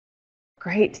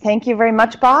Great. Thank you very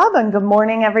much, Bob, and good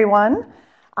morning, everyone.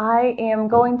 I am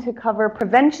going to cover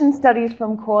prevention studies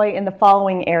from CROI in the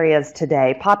following areas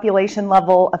today: population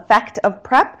level effect of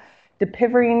PrEP,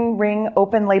 Dipivirine ring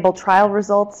open label trial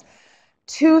results,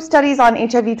 2 studies on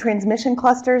HIV transmission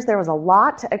clusters. There was a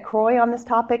lot at CROI on this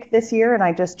topic this year, and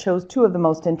I just chose 2 of the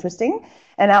most interesting,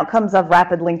 and outcomes of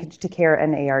rapid linkage to care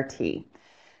and ART.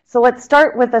 So let's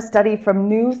start with a study from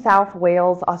New South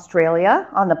Wales, Australia,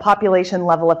 on the population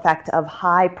level effect of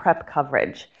high PrEP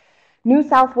coverage. New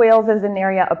South Wales is an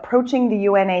area approaching the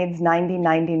UNAIDS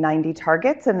 90-90-90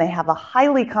 targets, and they have a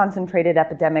highly concentrated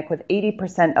epidemic with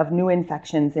 80% of new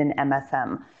infections in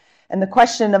MSM. And the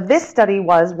question of this study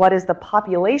was, what is the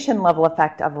population level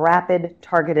effect of rapid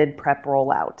targeted PrEP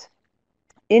rollout?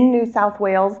 In New South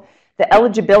Wales, the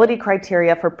eligibility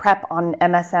criteria for PrEP on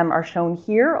MSM are shown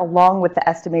here, along with the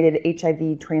estimated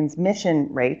HIV transmission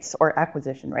rates or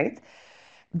acquisition rates.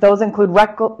 Those include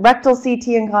rectal CT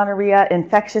and gonorrhea,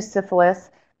 infectious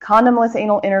syphilis, condomless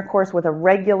anal intercourse with a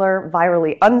regular,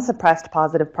 virally unsuppressed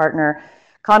positive partner,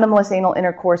 condomless anal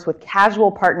intercourse with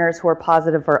casual partners who are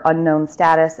positive for unknown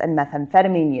status, and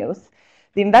methamphetamine use.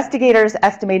 The investigators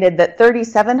estimated that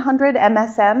 3,700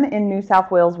 MSM in New South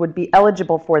Wales would be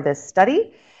eligible for this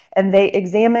study, and they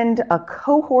examined a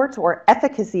cohort or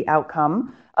efficacy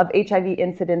outcome of HIV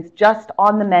incidence just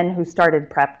on the men who started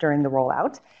PrEP during the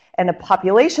rollout, and a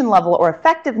population level or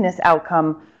effectiveness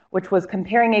outcome, which was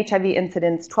comparing HIV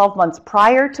incidence 12 months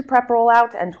prior to PrEP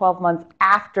rollout and 12 months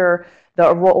after the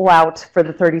rollout for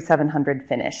the 3,700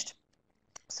 finished.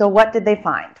 So what did they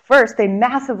find? First, they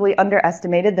massively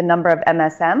underestimated the number of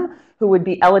MSM who would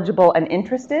be eligible and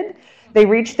interested. They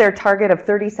reached their target of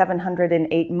 3,700 in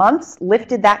 8 months,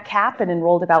 lifted that cap, and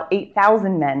enrolled about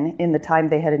 8,000 men in the time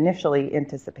they had initially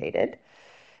anticipated.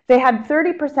 They had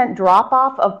 30%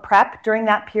 drop-off of PrEP during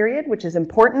that period, which is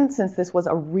important since this was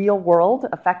a real-world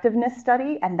effectiveness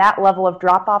study, and that level of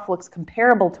drop-off looks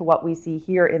comparable to what we see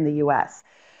here in the US.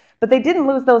 But they didn't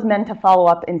lose those men to follow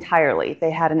up entirely.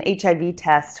 They had an HIV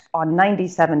test on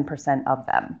 97% of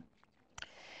them.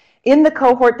 In the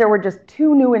cohort, there were just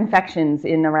 2 new infections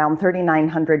in around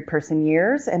 3,900 person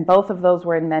years, and both of those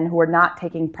were in men who were not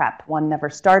taking PrEP. One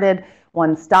never started,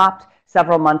 one stopped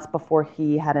several months before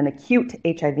he had an acute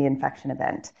HIV infection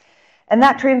event. And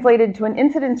that translated to an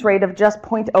incidence rate of just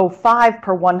 0.05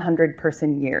 per 100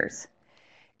 person years.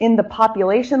 In the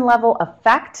population level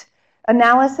effect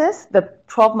analysis, the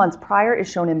 12 months prior is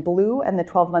shown in blue, and the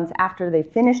 12 months after they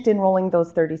finished enrolling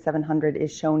those 3,700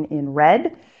 is shown in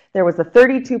red. There was a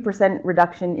 32%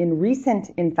 reduction in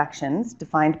recent infections,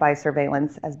 defined by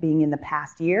surveillance as being in the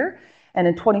past year, and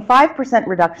a 25%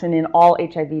 reduction in all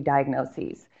HIV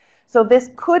diagnoses. So this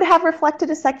could have reflected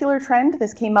a secular trend.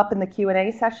 This came up in the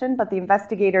Q&A session, but the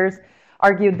investigators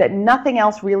argued that nothing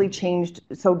else really changed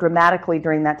so dramatically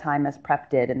during that time as PrEP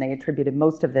did, and they attributed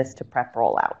most of this to PrEP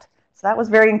rollout. So that was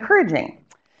very encouraging.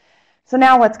 So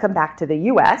now let's come back to the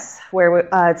US, where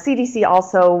CDC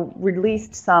also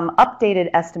released some updated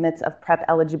estimates of PrEP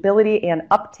eligibility and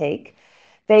uptake.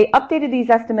 They updated these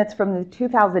estimates from the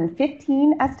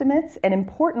 2015 estimates, and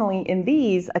importantly, in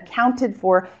these accounted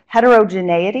for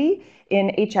heterogeneity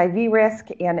in HIV risk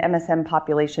and MSM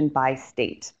population by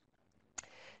state.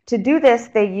 To do this,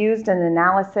 they used an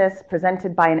analysis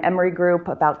presented by an Emory group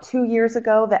about 2 years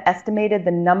ago that estimated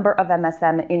the number of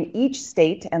MSM in each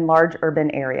state and large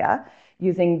urban area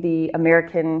using the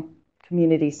American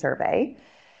Community Survey.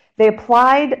 They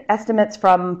applied estimates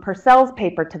from Purcell's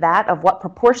paper to that of what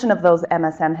proportion of those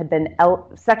MSM had been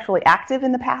sexually active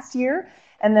in the past year,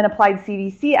 and then applied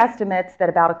CDC estimates that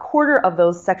about a quarter of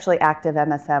those sexually active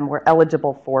MSM were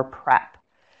eligible for PrEP.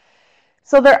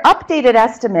 So their updated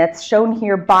estimates, shown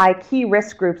here by key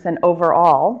risk groups and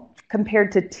overall,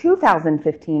 compared to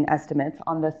 2015 estimates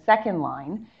on the second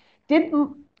line,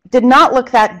 did not look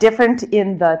that different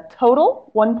in the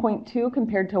total, 1.2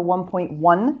 compared to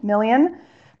 1.1 million,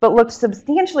 but looked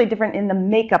substantially different in the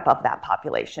makeup of that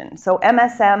population. So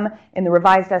MSM in the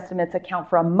revised estimates account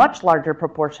for a much larger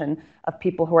proportion of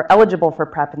people who are eligible for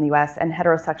PrEP in the US, and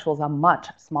heterosexuals a much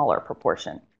smaller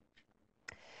proportion.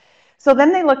 So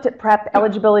then they looked at PrEP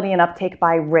eligibility and uptake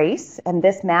by race, and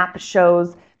this map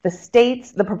shows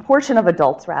the proportion of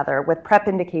adults rather, with PrEP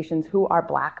indications who are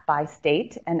Black by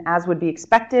state. And as would be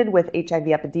expected with HIV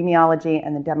epidemiology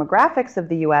and the demographics of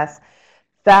the US,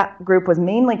 that group was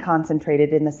mainly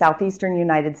concentrated in the southeastern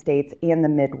United States and the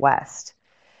Midwest.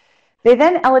 They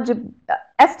then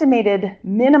estimated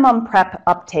minimum PrEP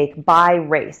uptake by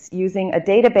race using a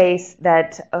database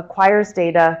that collates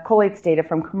data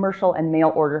from commercial and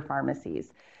mail order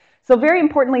pharmacies. So very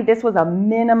importantly, this was a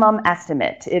minimum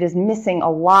estimate. It is missing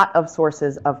a lot of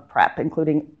sources of PrEP,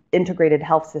 including integrated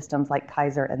health systems like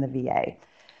Kaiser and the VA.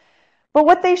 But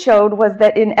what they showed was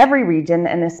that in every region,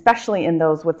 and especially in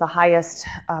those with the highest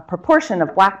proportion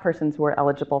of Black persons who were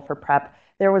eligible for PrEP,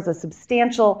 there was a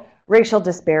substantial racial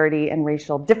disparity and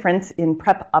racial difference in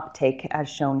PrEP uptake as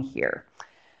shown here.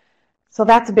 So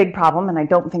that's a big problem, and I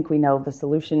don't think we know the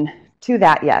solution to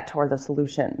that yet, or the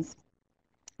solutions.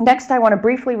 Next, I want to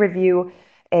briefly review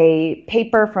a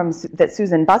paper that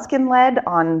Susan Buskin led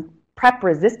on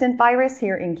PrEP-resistant virus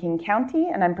here in King County,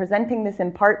 and I'm presenting this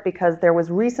in part because there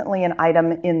was recently an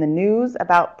item in the news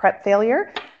about PrEP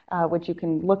failure, which you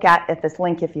can look at this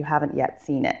link if you haven't yet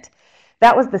seen it.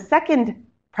 That was the second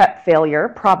PrEP failure,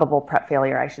 probable PrEP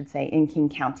failure, I should say, in King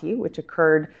County, which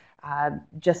occurred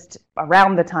just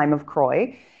around the time of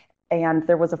CROI, and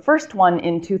there was a first one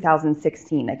in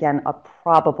 2016, again, a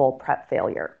probable PrEP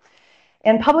failure.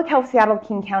 And Public Health Seattle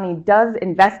King County does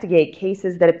investigate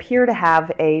cases that appear to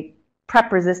have a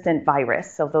PrEP-resistant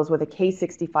virus, so those with a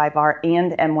K65R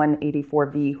and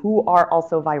M184V, who are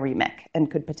also viremic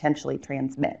and could potentially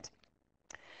transmit.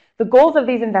 The goals of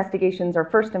these investigations are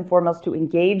first and foremost to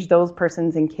engage those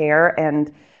persons in care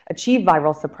and achieve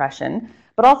viral suppression,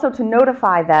 but also to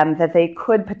notify them that they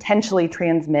could potentially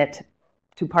transmit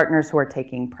to partners who are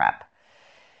taking PrEP.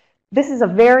 This is a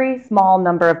very small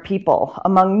number of people.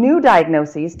 Among new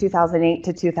diagnoses, 2008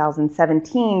 to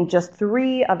 2017, just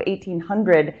 3 of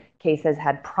 1,800 cases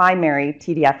had primary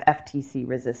TDF-FTC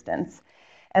resistance.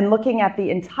 And looking at the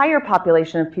entire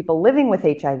population of people living with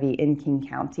HIV in King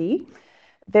County,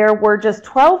 there were just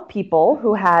 12 people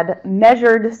who had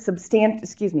measured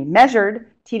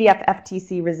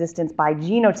TDF-FTC resistance by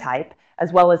genotype,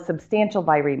 as well as substantial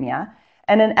viremia,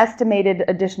 and an estimated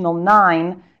additional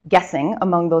 9 guessing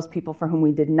among those people for whom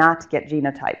we did not get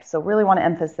genotype. So really want to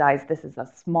emphasize this is a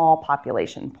small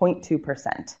population,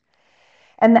 0.2%.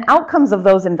 And the outcomes of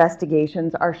those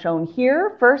investigations are shown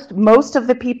here. First, most of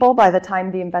the people by the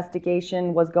time the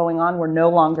investigation was going on were no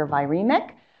longer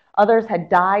viremic. Others had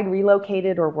died,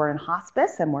 relocated, or were in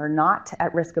hospice and were not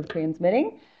at risk of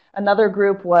transmitting. Another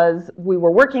group was we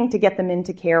were working to get them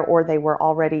into care, or they were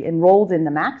already enrolled in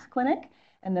the MAX clinic.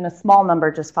 And then a small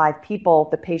number, just 5 people,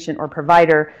 the patient or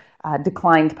provider,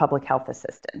 declined public health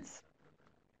assistance.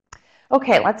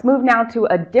 Okay, let's move now to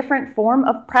a different form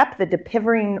of PrEP, the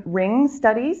dapivirine ring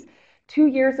studies. 2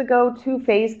 years ago, 2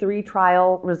 phase 3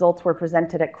 trial results were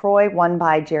presented at CROI, one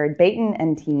by Jared Baton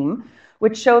and team,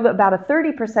 which showed about a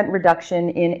 30% reduction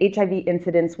in HIV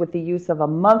incidence with the use of a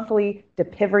monthly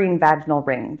dapivirine vaginal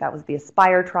ring. That was the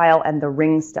ASPIRE trial and the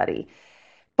RING study.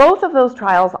 Both of those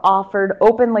trials offered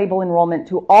open label enrollment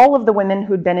to all of the women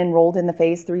who'd been enrolled in the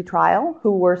phase 3 trial,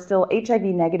 who were still HIV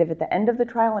negative at the end of the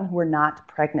trial and who were not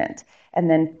pregnant, and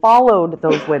then followed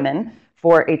those women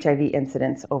for HIV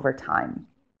incidence over time.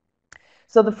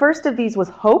 So the first of these was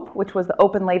HOPE, which was the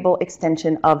open label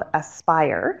extension of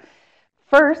ASPIRE.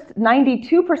 First,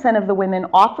 92% of the women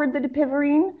offered the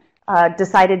dapivirine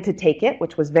decided to take it,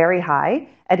 which was very high.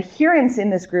 Adherence in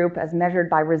this group, as measured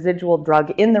by residual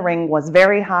drug in the ring, was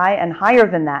very high and higher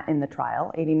than that in the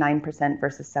trial, 89%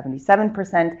 versus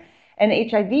 77%.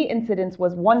 And HIV incidence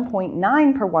was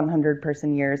 1.9 per 100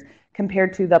 person years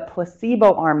compared to the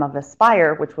placebo arm of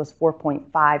ASPIRE, which was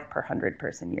 4.5 per 100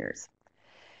 person years.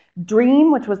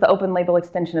 DREAM, which was the open label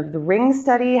extension of the RING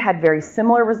study, had very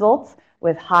similar results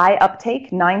with high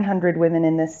uptake, 900 women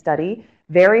in this study,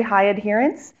 very high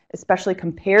adherence, especially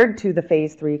compared to the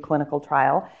phase 3 clinical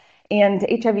trial, and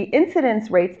HIV incidence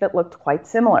rates that looked quite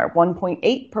similar,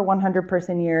 1.8 per 100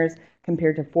 person years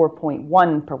compared to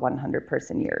 4.1 per 100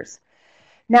 person years.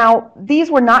 Now,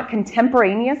 these were not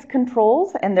contemporaneous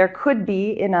controls, and there could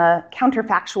be, in a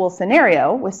counterfactual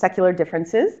scenario with secular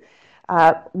differences,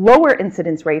 lower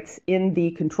incidence rates in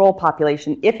the control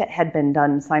population if it had been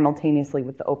done simultaneously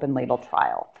with the open label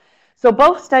trial. So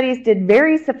both studies did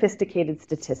very sophisticated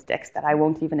statistics that I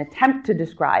won't even attempt to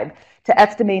describe to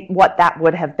estimate what that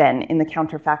would have been in the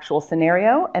counterfactual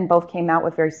scenario, and both came out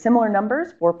with very similar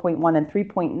numbers, 4.1 and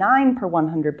 3.9 per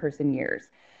 100 person years.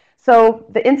 So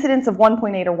the incidence of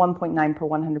 1.8 or 1.9 per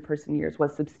 100 person years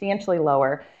was substantially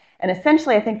lower. And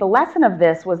essentially, I think the lesson of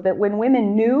this was that when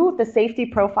women knew the safety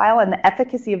profile and the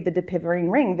efficacy of the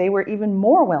dapivirine ring, they were even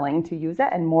more willing to use it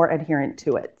and more adherent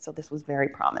to it. So this was very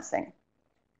promising.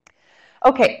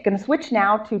 Okay, going to switch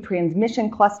now to transmission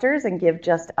clusters and give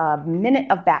just a minute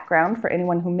of background for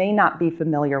anyone who may not be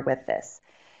familiar with this.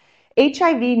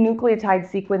 HIV nucleotide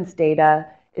sequence data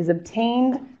is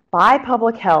obtained by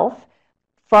public health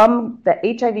from the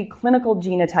HIV clinical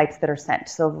genotypes that are sent.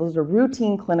 So those are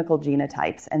routine clinical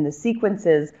genotypes, and the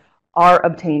sequences are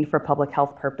obtained for public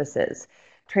health purposes.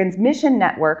 Transmission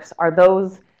networks are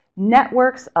those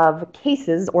networks of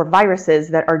cases or viruses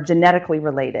that are genetically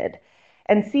related.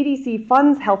 And CDC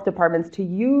funds health departments to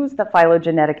use the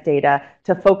phylogenetic data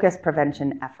to focus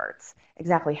prevention efforts.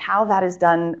 Exactly how that is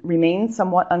done remains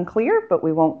somewhat unclear, but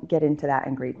we won't get into that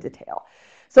in great detail.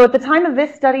 So at the time of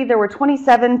this study, there were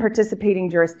 27 participating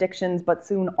jurisdictions, but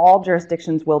soon all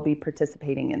jurisdictions will be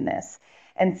participating in this.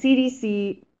 And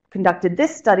CDC conducted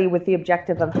this study with the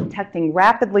objective of detecting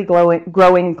rapidly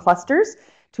growing clusters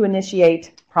to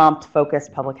initiate prompt,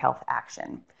 focused public health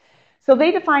action. So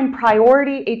they defined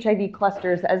priority HIV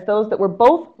clusters as those that were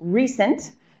both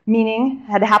recent, meaning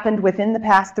had happened within the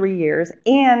past 3 years,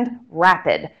 and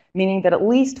rapid, meaning that at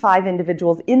least 5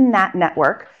 individuals in that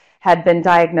network had been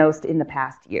diagnosed in the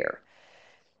past year.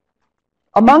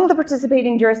 Among the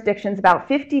participating jurisdictions, about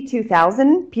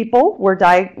 52,000 people were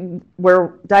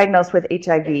diagnosed with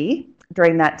HIV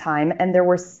during that time, and there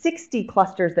were 60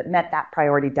 clusters that met that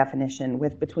priority definition,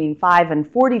 with between 5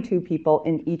 and 42 people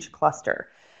in each cluster.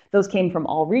 Those came from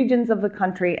all regions of the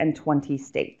country and 20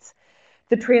 states.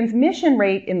 The transmission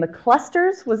rate in the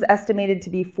clusters was estimated to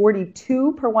be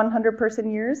 42 per 100 person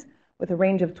years, with a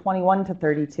range of 21 to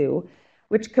 32,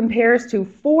 which compares to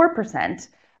 4 per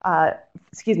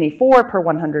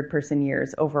 100 person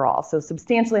years overall, so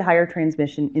substantially higher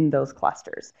transmission in those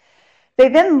clusters. They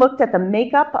then looked at the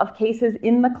makeup of cases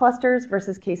in the clusters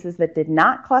versus cases that did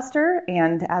not cluster,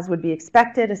 and as would be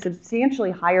expected, a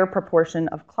substantially higher proportion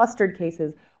of clustered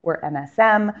cases were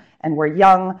MSM and were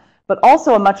young, but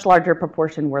also a much larger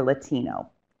proportion were Latino,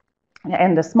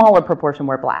 and a smaller proportion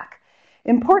were Black.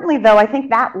 Importantly, though, I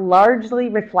think that largely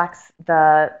reflects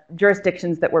the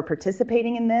jurisdictions that were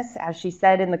participating in this. As she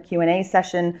said in the Q&A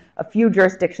session, a few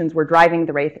jurisdictions were driving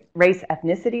the race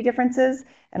ethnicity differences,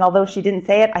 and although she didn't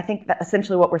say it, I think that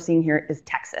essentially what we're seeing here is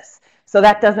Texas. So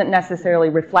that doesn't necessarily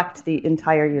reflect the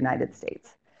entire United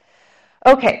States.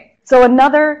 Okay, so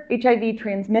another HIV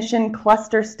transmission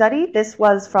cluster study. This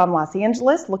was from Los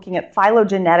Angeles, looking at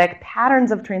phylogenetic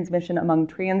patterns of transmission among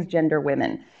transgender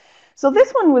women. So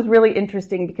this one was really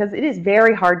interesting because it is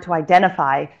very hard to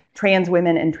identify trans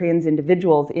women and trans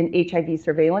individuals in HIV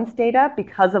surveillance data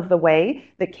because of the way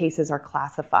that cases are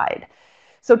classified.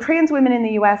 So trans women in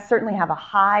the US certainly have a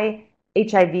high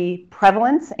HIV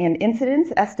prevalence and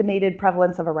incidence, estimated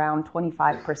prevalence of around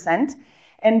 25%.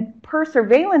 And per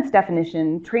surveillance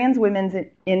definition, trans women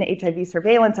in HIV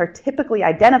surveillance are typically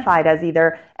identified as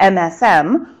either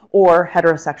MSM or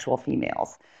heterosexual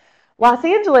females. Los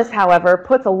Angeles, however,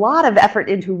 puts a lot of effort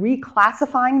into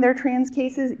reclassifying their trans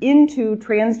cases into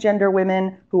transgender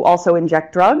women who also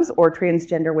inject drugs or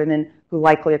transgender women who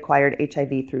likely acquired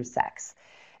HIV through sex.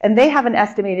 And they have an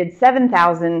estimated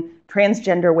 7,000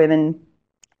 transgender women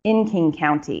in King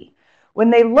County. When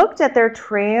they looked at their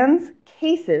trans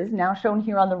cases, now shown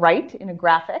here on the right in a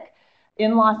graphic,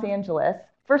 in Los Angeles,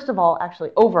 first of all,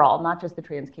 actually overall, not just the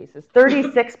trans cases,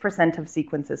 36% of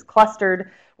sequences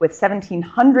clustered with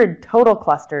 1,700 total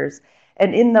clusters,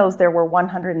 and in those there were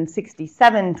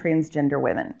 167 transgender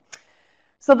women.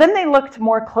 So then they looked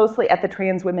more closely at the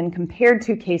trans women compared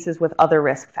to cases with other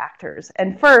risk factors.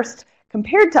 And first,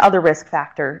 compared to other risk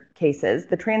factor cases,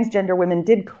 the transgender women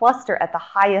did cluster at the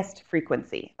highest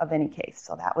frequency of any case,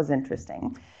 so that was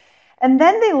interesting. And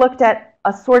then they looked at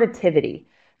assortativity.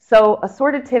 So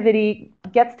assortativity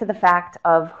gets to the fact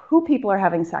of who people are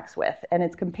having sex with, and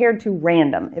it's compared to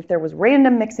random, if there was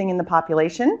random mixing in the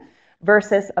population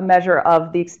versus a measure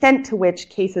of the extent to which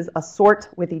cases assort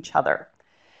with each other.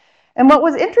 And what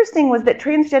was interesting was that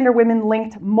transgender women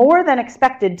linked more than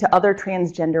expected to other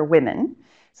transgender women.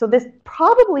 So this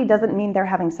probably doesn't mean they're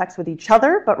having sex with each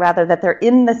other, but rather that they're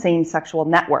in the same sexual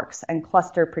networks and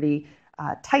cluster pretty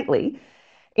tightly.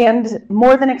 And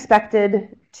more than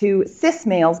expected to cis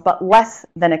males, but less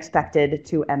than expected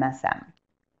to MSM.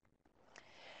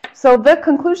 So the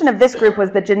conclusion of this group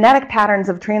was that genetic patterns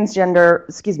of genetic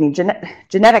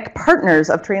partners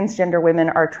of transgender women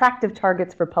are attractive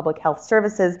targets for public health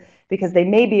services because they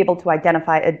may be able to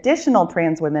identify additional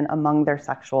trans women among their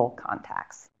sexual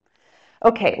contacts.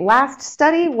 Okay, last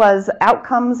study was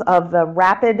outcomes of the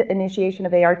rapid initiation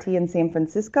of ART in San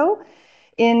Francisco.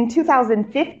 In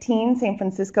 2015, San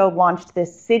Francisco launched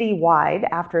this citywide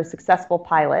after a successful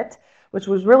pilot, which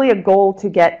was really a goal to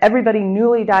get everybody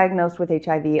newly diagnosed with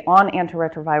HIV on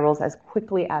antiretrovirals as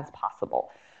quickly as possible.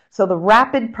 So the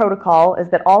rapid protocol is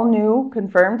that all new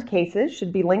confirmed cases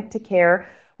should be linked to care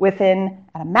within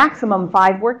at a maximum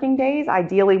 5 working days,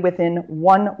 ideally within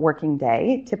 1 working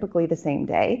day, typically the same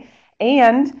day.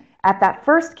 And at that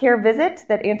first care visit,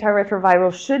 that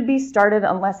antiretrovirals should be started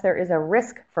unless there is a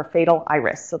risk for fatal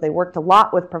iris. So they worked a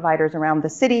lot with providers around the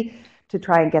city to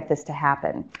try and get this to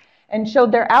happen, and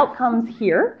showed their outcomes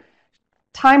here.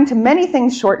 time to many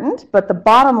things shortened, but the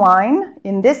bottom line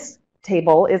in this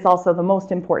table is also the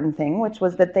most important thing, which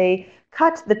was that they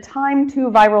cut the time to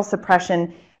viral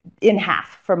suppression in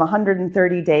half, from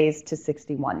 130 days to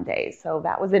 61 days. So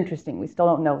that was interesting. We still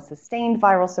don't know sustained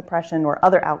viral suppression or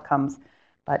other outcomes,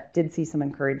 but did see some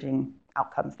encouraging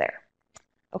outcomes there.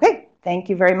 Okay, thank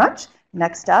you very much.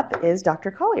 Next up is Dr.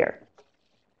 Collier.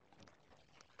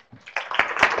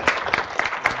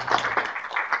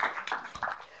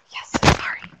 Yes,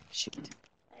 sorry. Shoot.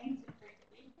 Thanks, it's great to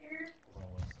be here.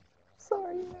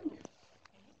 Sorry.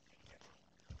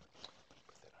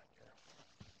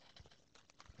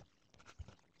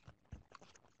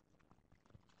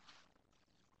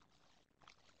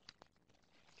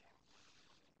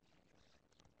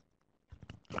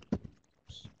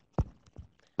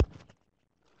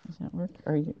 Does that work?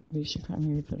 Or you should probably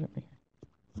maybe put it over here.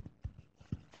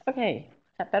 Okay,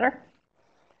 is that better?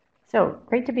 So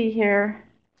great to be here.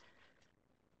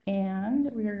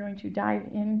 And we are going to dive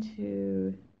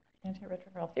into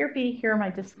antiretroviral therapy. Here are my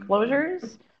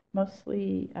disclosures,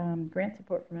 mostly grant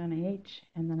support from NIH,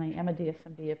 and then I am a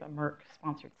DSMB of a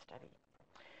Merck-sponsored study.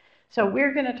 So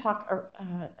we're going to talk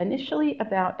initially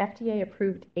about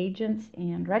FDA-approved agents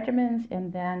and regimens,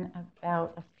 and then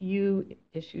about a few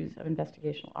issues of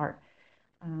investigational art.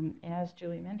 As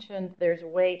Julie mentioned, there's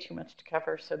way too much to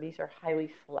cover, so these are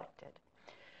highly selected.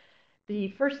 The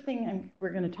first thing we're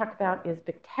going to talk about is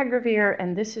bictegravir,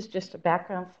 and this is just a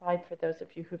background slide for those of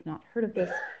you who've not heard of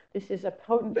this. This is a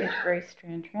potent integrase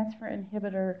strand transfer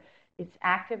inhibitor. It's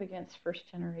active against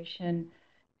first-generation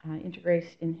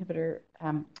integrase inhibitor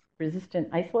resistant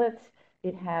isolates.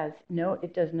 It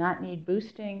does not need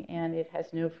boosting, and it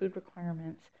has no food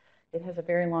requirements. It has a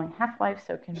very long half-life,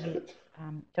 so it can be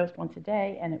dosed once a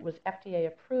day, and it was FDA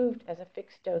approved as a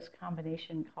fixed dose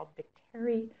combination called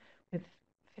Bicteri with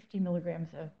 50 milligrams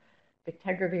of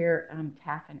bictegravir,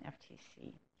 TAF, and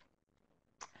FTC.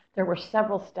 There were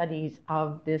several studies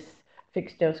of this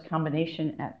fixed dose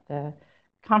combination at the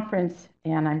conference,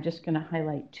 and I'm just going to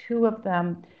highlight two of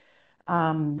them.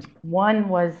 One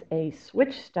was a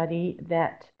switch study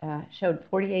that showed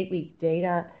 48-week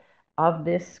data of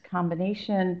this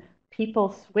combination,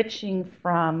 people switching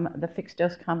from the fixed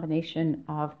dose combination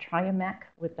of Triumeq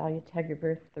with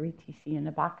dolutegravir, 3-TC, and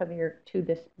nabokivir to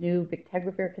this new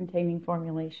bictegravir-containing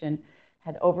formulation,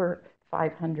 had over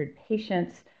 500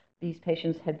 patients. These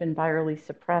patients had been virally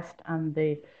suppressed on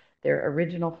their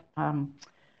original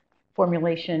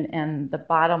formulation, and the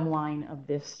bottom line of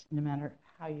this, no matter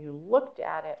how you looked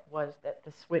at it, was that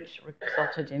the switch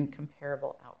resulted in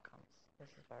comparable outcomes. This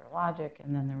is virologic,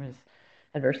 and then there was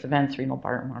adverse events, renal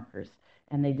biomarkers,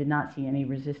 and they did not see any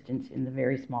resistance in the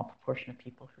very small proportion of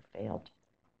people who failed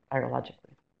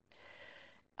virologically.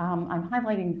 I'm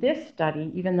highlighting this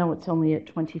study, even though it's only a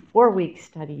 24-week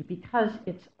study, because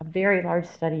it's a very large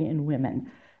study in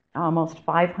women. Almost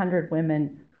 500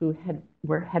 women who had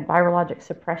virologic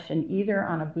suppression either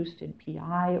on a boosted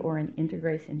PI or an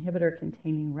integrase inhibitor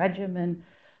containing regimen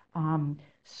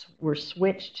were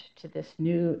switched to this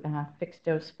new fixed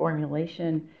dose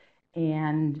formulation,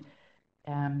 and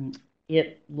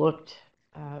it looked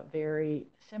very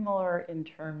similar in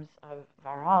terms of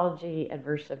virology,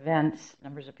 adverse events,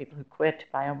 numbers of people who quit,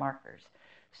 biomarkers.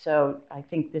 So I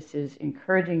think this is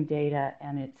encouraging data,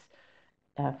 and it's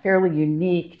fairly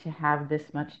unique to have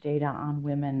this much data on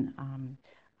women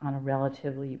on a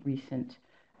relatively recent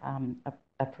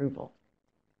approval.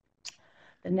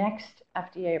 The next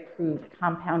FDA-approved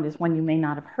compound is one you may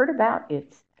not have heard about.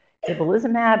 It's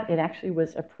ibalizumab. It actually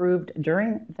was approved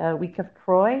during the week of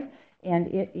CROI, and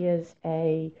it is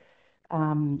a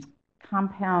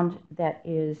compound that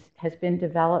has been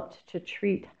developed to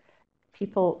treat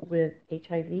people with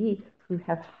HIV who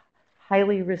have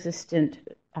highly resistant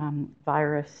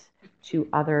virus to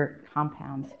other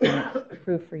compounds, and it's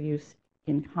approved for use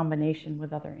in combination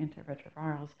with other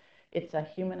antiretrovirals. It's a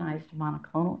humanized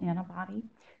monoclonal antibody.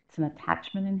 It's an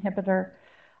attachment inhibitor.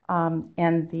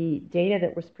 And the data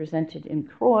that was presented in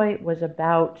CROI was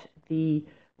about the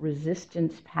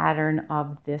resistance pattern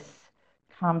of this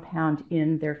compound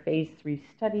in their phase 3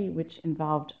 study, which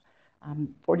involved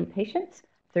 40 patients.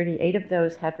 38 of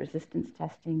those had resistance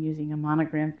testing using a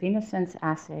monogram phenasense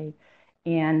assay.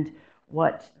 And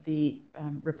what the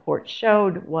report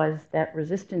showed was that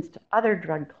resistance to other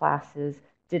drug classes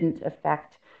didn't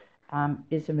affect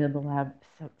ibalizumab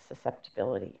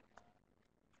susceptibility.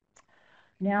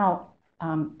 Now,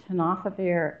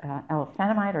 tenofovir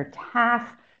alafenamide, or TAF,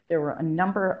 there were a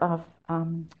number of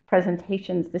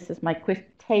presentations. This is my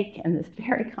quick take, and this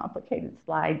very complicated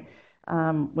slide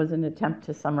was an attempt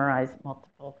to summarize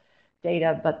multiple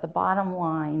data. But the bottom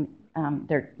line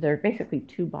there are basically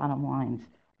two bottom lines.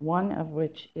 One of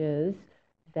which is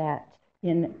that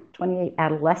in 28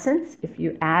 adolescents, if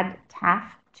you add TAF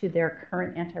to their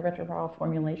current antiretroviral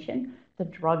formulation, the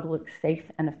drug looks safe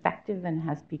and effective and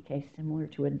has PK similar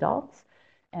to adults.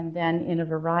 And then in a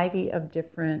variety of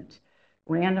different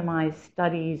randomized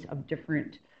studies of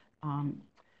different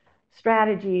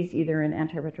strategies, either in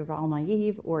antiretroviral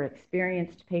naive or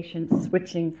experienced patients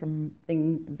switching from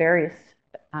various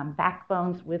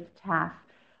backbones with TAF,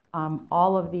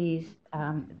 all of these,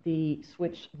 the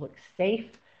switch looks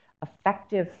safe,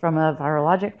 effective from a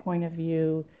virologic point of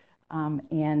view,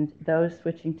 and those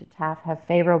switching to TAF have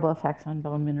favorable effects on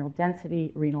bone mineral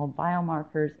density, renal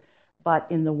biomarkers. But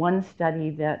in the one study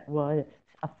that was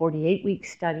a 48-week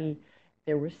study,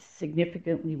 there were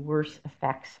significantly worse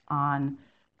effects on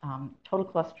total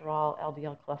cholesterol,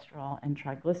 LDL cholesterol, and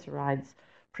triglycerides,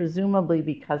 presumably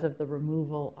because of the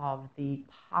removal of the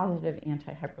positive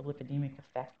antihyperlipidemic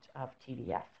effect of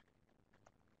TDF.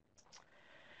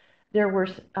 There were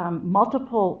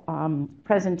multiple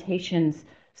presentations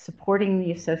supporting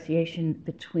the association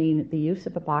between the use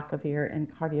of abacavir and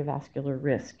cardiovascular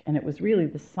risk, and it was really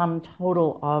the sum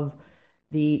total of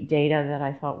the data that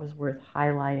I thought was worth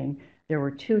highlighting. There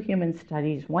were two human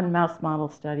studies, one mouse model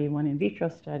study, one in vitro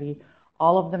study,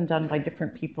 all of them done by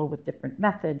different people with different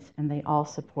methods, and they all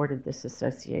supported this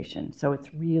association. So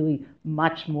it's really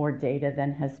much more data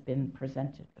than has been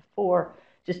presented before.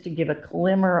 Just to give a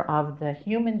glimmer of the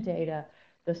human data,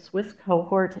 the Swiss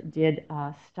cohort did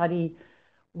a study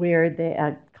where they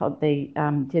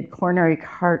did coronary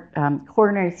CT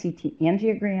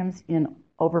angiograms in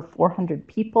over 400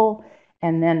 people,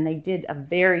 and then they did a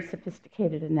very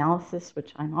sophisticated analysis,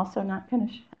 which I'm also not going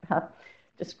to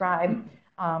describe,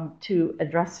 to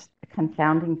address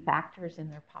confounding factors in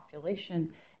their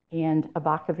population. And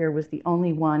abacavir was the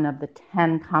only one of the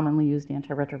 10 commonly used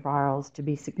antiretrovirals to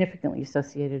be significantly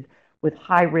associated with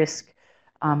high-risk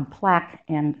plaque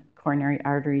and coronary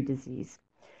artery disease.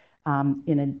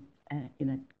 In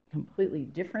a completely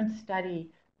different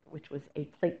study, which was a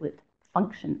platelet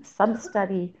function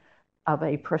sub-study of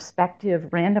a prospective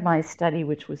randomized study,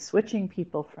 which was switching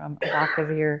people from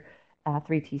abacavir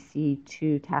 3TC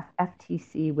to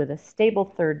TAF-FTC with a stable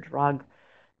third drug.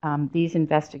 These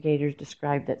investigators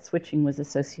described that switching was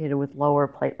associated with lower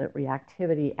platelet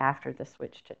reactivity after the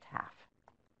switch to TAF.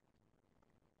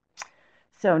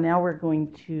 So now we're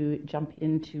going to jump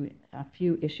into a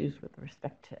few issues with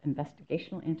respect to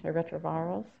investigational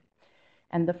antiretrovirals.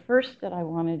 And the first that I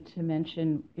wanted to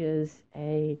mention is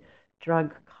a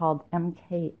drug called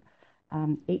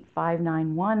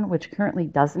MK8591, which currently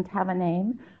doesn't have a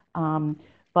name,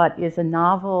 but is a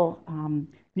novel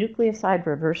nucleoside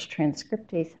reverse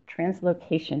transcriptase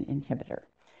translocation inhibitor.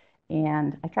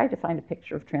 And I tried to find a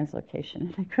picture of translocation,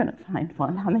 and I couldn't find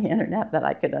one on the internet that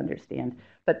I could understand.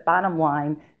 But bottom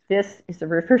line, this is a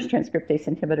reverse transcriptase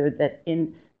inhibitor that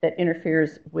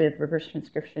interferes with reverse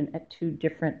transcription at two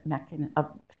different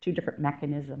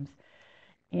mechanisms.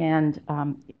 And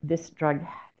this drug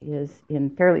is in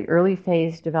fairly early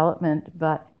phase development,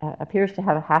 but appears to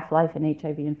have a half-life in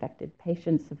HIV-infected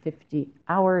patients of 50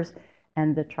 hours,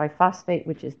 and the triphosphate,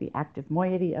 which is the active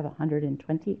moiety, of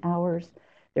 120 hours.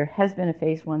 There has been a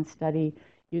phase 1 study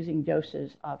using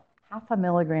doses of 0.5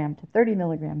 milligram to 30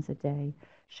 milligrams a day,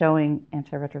 showing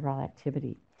antiretroviral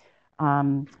activity.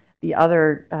 The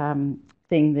other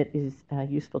thing that is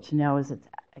useful to know is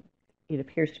it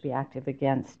appears to be active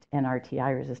against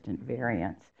NRTI-resistant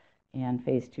variants, and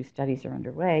phase 2 studies are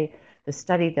underway. The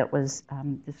study that was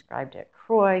described at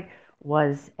CROI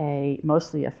was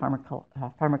mostly a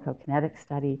pharmacokinetic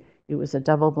study. It was a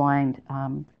double-blind,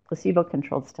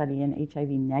 placebo-controlled study in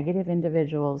HIV-negative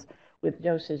individuals with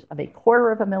doses of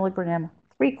 0.25 milligram,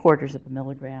 0.75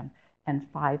 milligram, and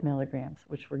 5 milligrams,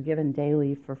 which were given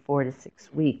daily for 4 to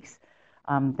 6 weeks.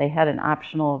 They had an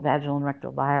optional vaginal and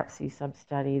rectal biopsy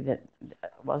sub-study that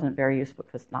wasn't very useful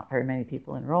because not very many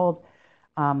people enrolled.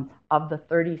 Of the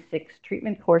 36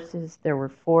 treatment courses, there were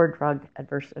 4 drug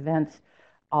adverse events.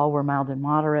 All were mild and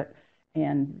moderate.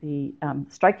 And the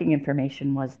striking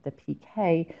information was the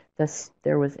PK.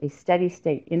 There was a steady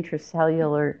state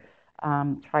intracellular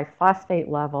triphosphate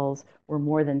levels were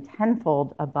more than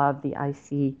tenfold above the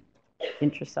IC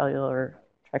intracellular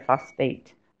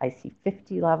triphosphate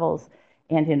IC50 levels.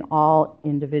 And in all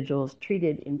individuals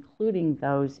treated, including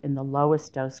those in the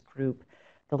lowest dose group,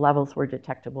 the levels were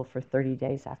detectable for 30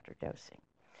 days after dosing.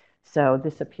 So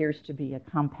this appears to be a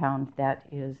compound that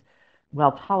is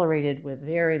well tolerated with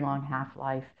very long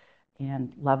half-life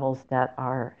and levels that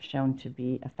are shown to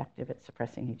be effective at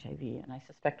suppressing HIV. And I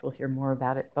suspect we'll hear more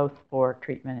about it both for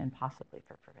treatment and possibly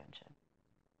for prevention.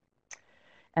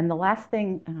 And the last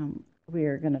thing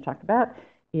we're going to talk about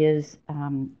is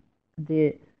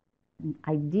the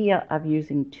idea of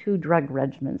using 2 drug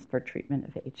regimens for treatment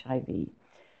of HIV.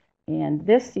 And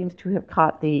this seems to have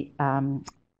caught the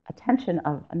attention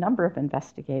of a number of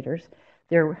investigators.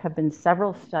 There have been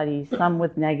several studies, some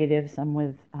with negative, some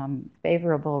with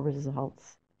favorable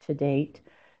results to date.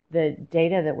 The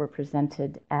data that were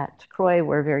presented at CROI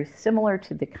were very similar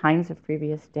to the kinds of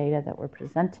previous data that were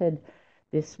presented.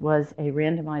 This was a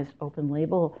randomized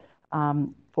open-label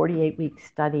 48-week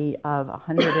study of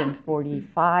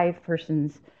 145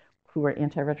 persons who were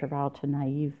antiretroviral to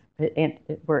naive,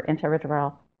 were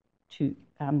antiretroviral to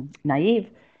naive.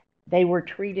 They were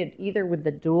treated either with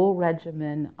the dual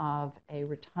regimen of a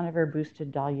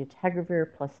ritonavir-boosted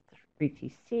dolutegravir plus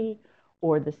 3TC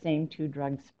or the same 2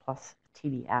 drugs plus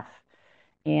TDF.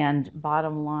 And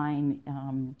bottom line,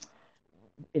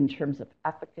 in terms of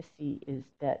efficacy, is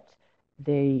that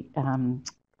the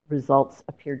results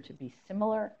appeared to be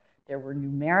similar. There were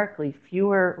numerically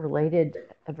fewer related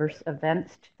adverse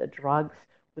events to the drugs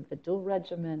with the dual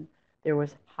regimen. There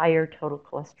was higher total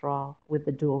cholesterol with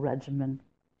the dual regimen,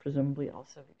 presumably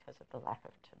also because of the lack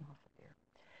of tenofovir.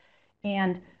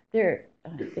 And there,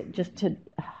 just to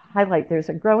highlight, there's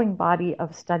a growing body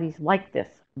of studies like this,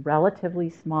 relatively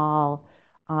small,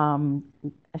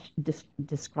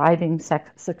 describing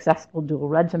successful dual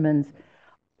regimens.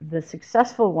 The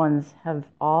successful ones have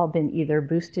all been either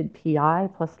boosted PI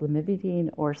plus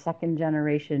lamivudine or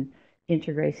second-generation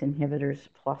integrase inhibitors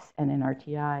plus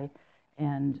NNRTI.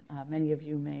 And many of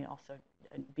you may also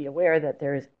be aware that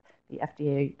there is the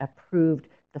FDA approved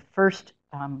the first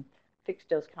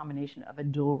fixed-dose combination of a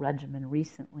dual regimen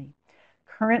recently.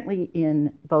 Currently,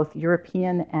 in both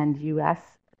European and US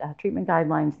treatment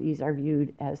guidelines, these are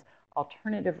viewed as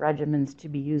alternative regimens to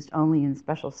be used only in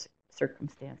special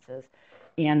circumstances.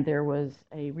 And there was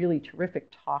a really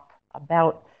terrific talk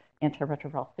about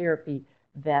antiretroviral therapy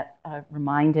that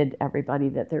reminded everybody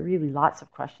that there are really lots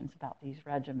of questions about these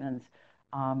regimens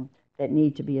that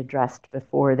need to be addressed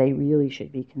before they really should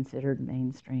be considered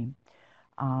mainstream.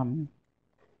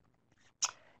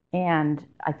 And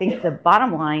I think the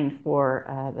bottom line for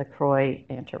the CROI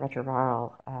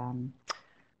antiretroviral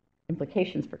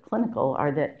implications for clinical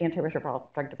are that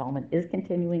antiretroviral drug development is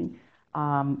continuing.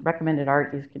 Recommended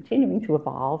art is continuing to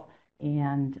evolve,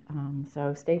 and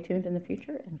so stay tuned in the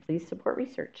future and please support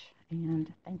research.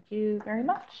 And thank you very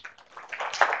much.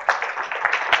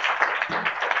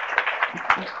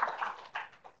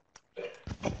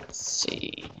 Let's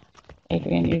see.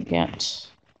 Adrian, you get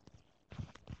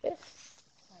this.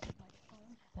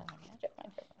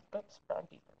 Oops, wrong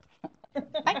paper.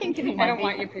 I can give you my I don't paper.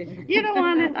 want your paper. You don't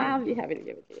want it? I'll be happy to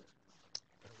give it to you.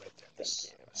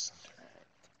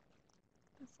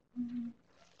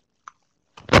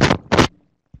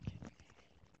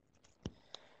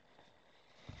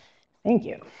 Thank you. Thank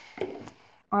you.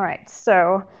 All right,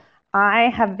 so I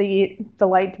have the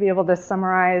delight to be able to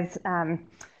summarize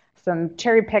some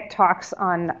cherry-picked talks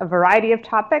on a variety of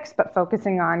topics, but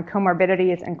focusing on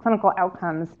comorbidities and clinical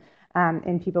outcomes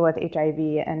in people with HIV.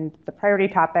 And the priority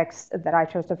topics that I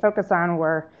chose to focus on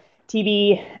were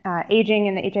TB, aging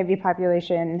in the HIV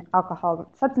population,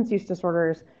 alcohol substance use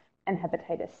disorders, and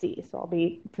hepatitis C. So I'll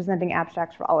be presenting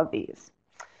abstracts for all of these.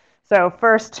 So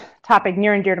first topic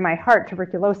near and dear to my heart,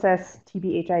 tuberculosis,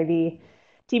 TB, HIV.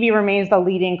 TB remains the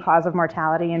leading cause of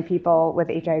mortality in people with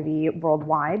HIV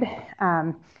worldwide.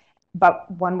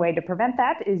 But one way to prevent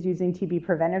that is using TB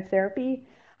preventive therapy.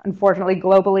 Unfortunately,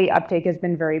 globally, uptake has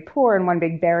been very poor, and one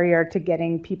big barrier to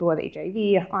getting people with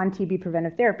HIV on TB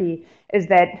preventive therapy is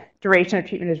that duration of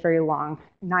treatment is very long.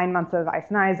 9 months of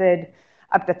isoniazid,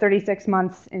 up to 36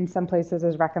 months in some places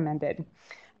is recommended.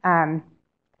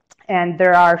 And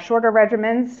there are shorter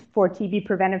regimens for TB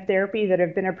preventive therapy that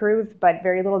have been approved, but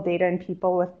very little data in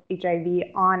people with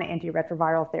HIV on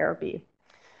antiretroviral therapy.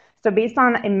 So based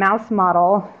on a mouse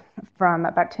model from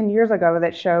about 10 years ago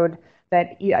that showed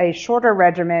that a shorter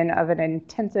regimen of an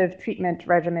intensive treatment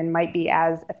regimen might be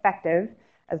as effective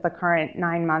as the current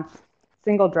 9-month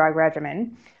single drug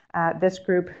regimen, this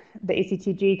group, the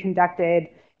ACTG, conducted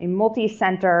a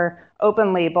multi-center,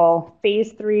 open-label,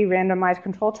 phase 3 randomized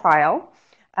control trial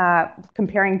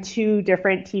comparing 2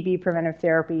 different TB preventive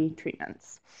therapy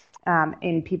treatments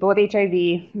in people with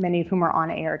HIV, many of whom are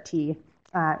on ART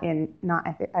in,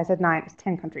 I said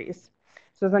 10 countries.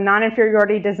 So it's a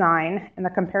non-inferiority design, and the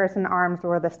comparison arms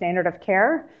were the standard of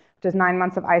care, which is 9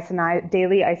 months of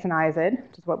daily isoniazid,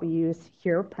 which is what we use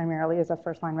here primarily as a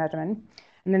first-line regimen.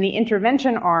 And then the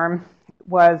intervention arm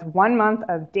was 1 month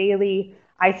of daily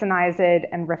isoniazid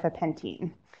and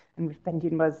rifapentine. And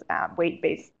rifapentine was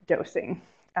weight-based dosing.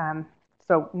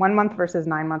 So 1 month versus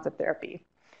 9 months of therapy.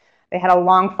 They had a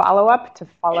long follow-up to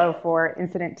follow for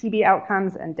incident TB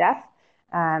outcomes and death.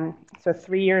 So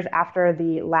 3 years after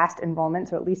the last enrollment,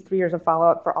 so at least 3 years of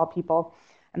follow-up for all people.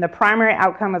 And the primary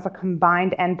outcome was a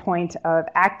combined endpoint of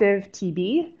active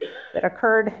TB that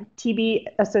occurred,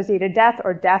 TB-associated death,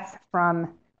 or death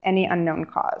from any unknown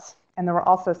cause. And there were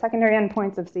also secondary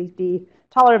endpoints of safety,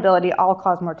 tolerability,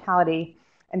 all-cause mortality,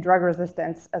 and drug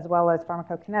resistance, as well as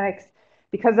pharmacokinetics,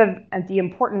 because of the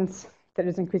importance that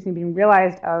is increasingly being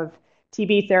realized of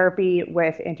TB therapy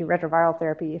with antiretroviral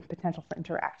therapy, potential for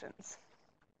interactions.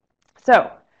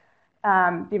 So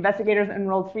the investigators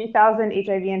enrolled 3,000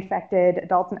 HIV-infected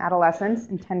adults and adolescents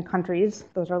in 10 countries.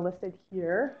 Those are listed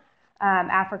here.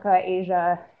 Africa,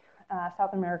 Asia,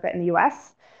 South America, and the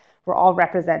US were all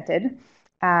represented.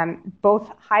 Both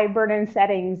high-burden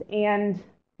settings and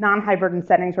non-high-burden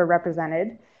settings were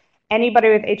represented. Anybody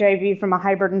with HIV from a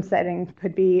high-burden setting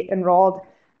could be enrolled,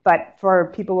 but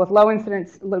for people with low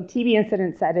TB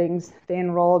incidence settings, they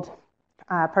enrolled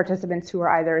participants who were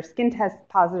either skin test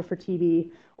positive for TB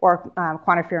or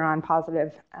quantiferon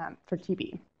positive for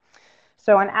TB.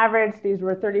 So on average, these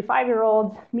were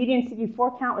 35-year-olds. Median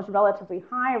CD4 count was relatively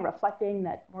high, reflecting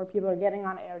that more people are getting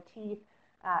on ART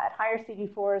at higher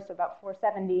CD4s, so about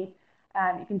 470.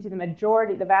 You can see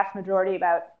the vast majority,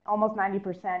 about almost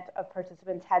 90% of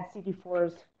participants had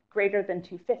CD4s greater than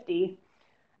 250.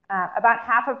 About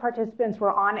half of participants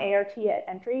were on ART at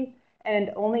entry,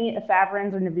 and only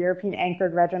efavirenz or nevirapine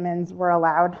anchored regimens were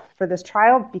allowed for this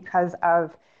trial because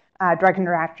of drug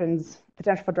interactions,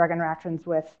 potential for drug interactions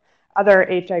with other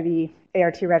HIV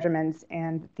ART regimens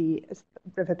and the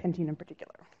rifapentine in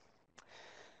particular.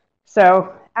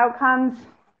 So outcomes,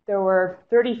 there were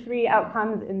 33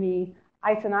 outcomes in the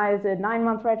isoniazid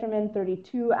 9-month regimen,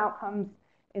 32 outcomes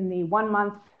in the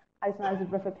 1-month isoniazid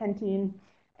rifapentine,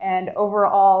 and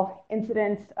overall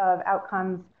incidence of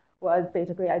outcomes was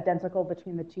basically identical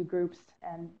between the two groups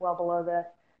and well below the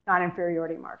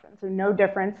non-inferiority margin. So no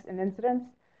difference in incidence.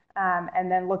 And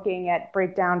then looking at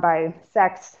breakdown by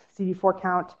sex, CD4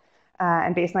 count,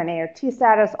 and baseline ART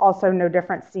status, also no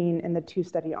difference seen in the two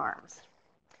study arms.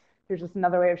 Here's just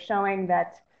another way of showing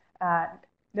that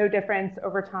no difference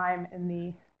over time in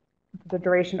the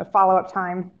duration of follow-up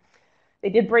time. They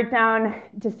did break down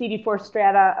to CD4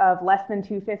 strata of less than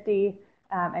 250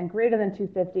 and greater than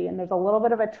 250, and there's a little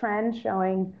bit of a trend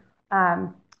showing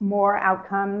more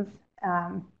outcomes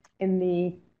in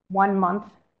the 1-month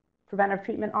preventive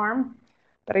treatment arm.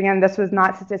 But again, this was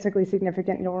not statistically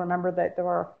significant. You'll remember that there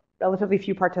were relatively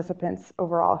few participants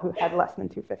overall who had less than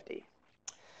 250.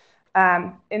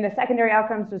 In the secondary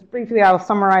outcomes, just briefly, I'll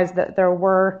summarize that there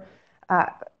were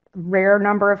rare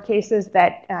number of cases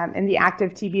that in the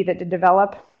active TB that did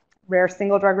develop rare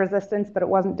single drug resistance, but it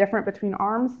wasn't different between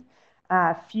arms.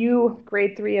 Few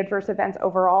grade 3 adverse events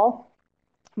overall.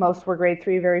 Most were grade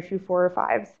 3, very few 4 or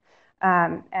 5s.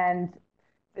 And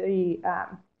the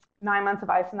 9 months of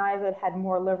isoniazid had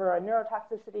more liver and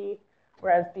neurotoxicity,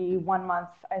 whereas the 1-month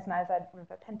isoniazid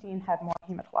rifapentine had more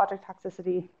hematologic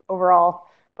toxicity. Overall,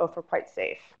 both were quite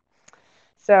safe.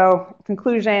 So,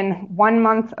 conclusion, 1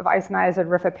 month of isoniazid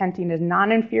rifapentine is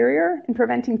non-inferior in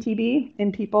preventing TB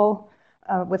in people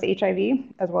with HIV,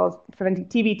 as well as preventing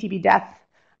TB death,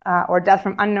 or death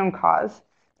from unknown cause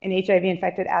in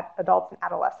HIV-infected adults and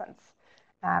adolescents.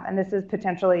 And this is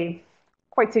potentially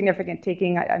quite significant,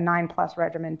 taking a 9+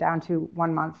 regimen down to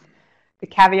 1 month. The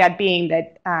caveat being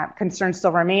that concerns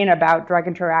still remain about drug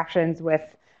interactions with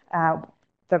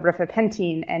the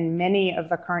rifapentine and many of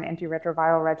the current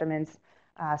antiretroviral regimens,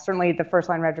 certainly the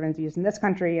first-line regimens used in this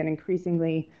country, and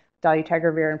increasingly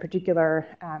dolutegravir in particular,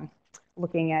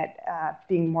 looking at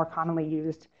being more commonly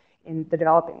used in the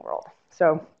developing world.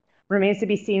 So remains to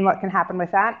be seen what can happen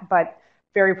with that, but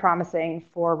very promising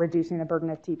for reducing the burden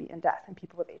of TB and death in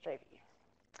people with HIV.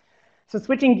 So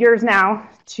switching gears now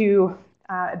to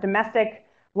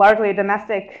largely a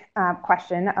domestic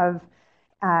question of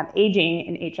aging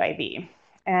in HIV.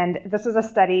 And this is a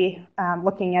study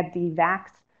looking at the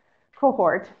VAX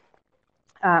cohort,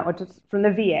 which is from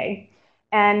the VA.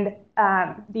 And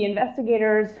the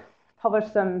investigators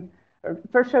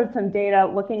first showed some data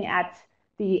looking at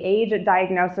the age at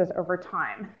diagnosis over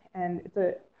time. And it's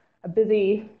a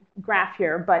busy graph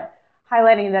here, but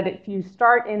highlighting that if you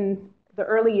start in the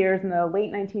early years in the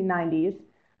late 1990s,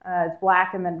 it's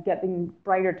black, and then getting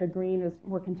brighter to green is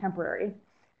more contemporary.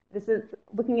 This is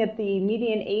looking at the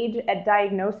median age at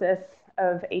diagnosis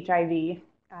of HIV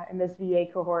in this VA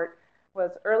cohort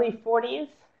was early 40s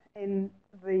in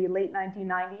the late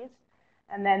 1990s.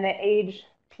 And then the age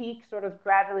peak sort of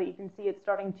gradually, you can see it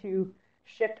starting to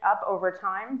shift up over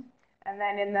time. And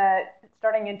then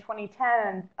starting in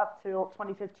 2010 up to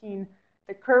 2015,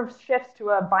 the curve shifts to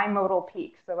a bimodal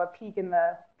peak. So a peak in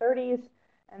the 30s,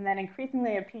 and then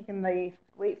increasingly a peak in the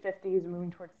late 50s,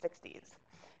 moving towards 60s.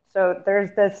 So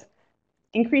there's this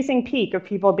increasing peak of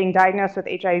people being diagnosed with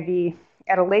HIV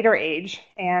at a later age.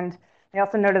 And they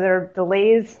also noted there are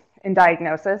delays in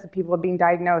diagnosis of people being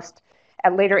diagnosed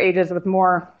at later ages with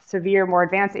more severe, more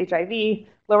advanced HIV,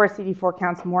 lower CD4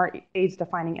 counts, more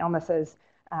AIDS-defining illnesses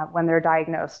when they're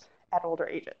diagnosed at older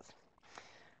ages.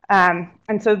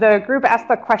 And so the group asked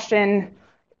the question,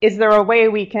 is there a way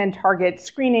we can target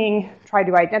screening, try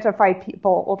to identify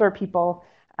people, older people,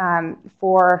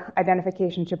 for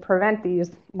identification to prevent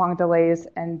these long delays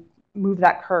and move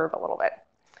that curve a little bit?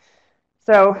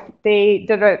 So they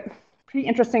did a pretty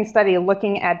interesting study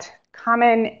looking at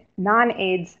common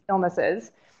non-AIDS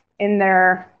illnesses in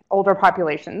their older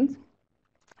populations,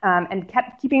 and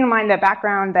kept keeping in mind the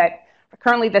background that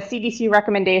currently the CDC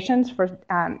recommendations for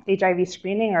HIV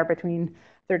screening are between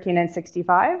 13 and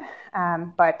 65,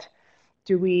 but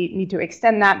do we need to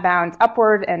extend that bounds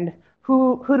upward, and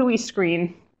who do we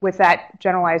screen with that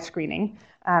generalized screening?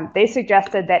 They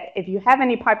suggested that if you have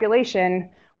any population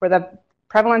where the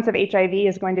prevalence of HIV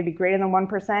is going to be greater than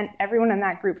 1%, everyone in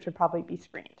that group should probably be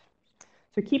screened.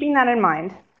 So keeping that in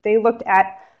mind, they looked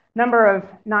at a number of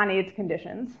non-AIDS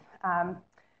conditions, and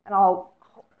I'll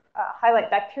highlight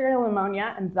bacterial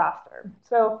pneumonia and zoster.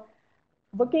 So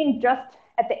looking just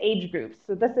at the age groups,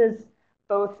 so this is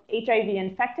both HIV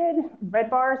infected, red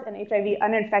bars, and HIV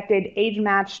uninfected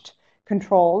age-matched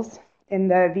controls in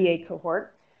the VA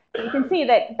cohort. And you can see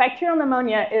that bacterial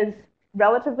pneumonia is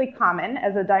relatively common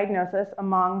as a diagnosis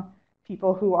among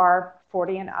people who are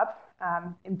 40 and up.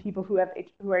 In people who are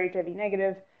HIV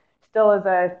negative, still is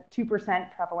a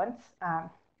 2% prevalence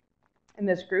in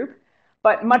this group,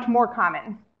 but much more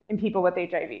common in people with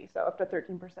HIV, so up to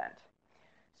 13%.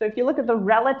 So if you look at the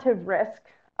relative risk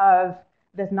of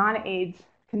this non-AIDS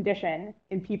condition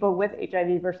in people with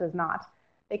HIV versus not,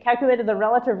 they calculated the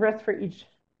relative risk for each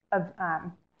of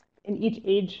in each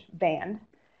age band,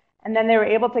 and then they were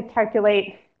able to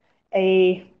calculate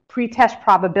a pre-test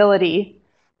probability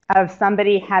of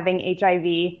somebody having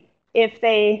HIV if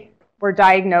they were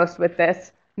diagnosed with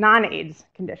this non-AIDS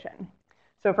condition.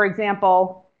 So for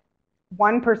example,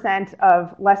 1%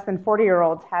 of less than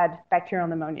 40-year-olds had bacterial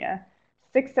pneumonia.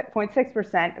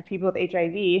 6.6% of people with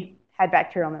HIV had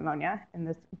bacterial pneumonia in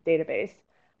this database.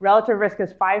 Relative risk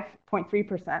is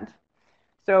 5.3%.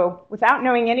 So without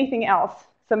knowing anything else,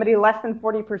 somebody less than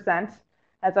 40%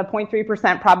 has a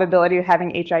 0.3% probability of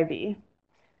having HIV.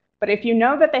 But if you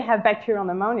know that they have bacterial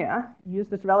pneumonia, use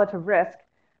this relative risk,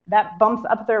 that bumps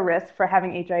up their risk for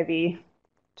having HIV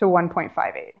to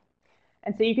 1.58.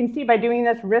 And so you can see by doing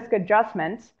this risk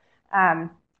adjustment,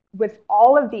 with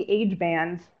all of the age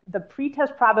bands, the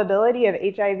pretest probability of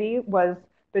HIV was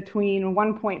between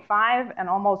 1.5 and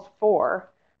almost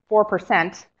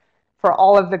 4% for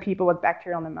all of the people with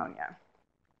bacterial pneumonia.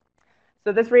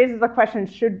 So this raises the question,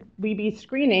 should we be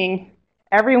screening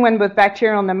everyone with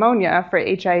bacterial pneumonia for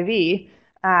HIV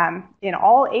in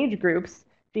all age groups,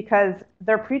 because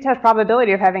their pretest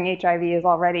probability of having HIV is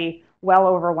already well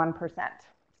over 1%.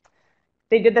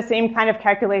 They did the same kind of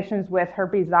calculations with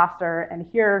herpes zoster, and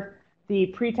here the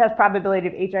pretest probability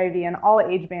of HIV in all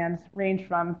age bands range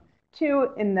from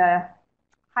 2 in the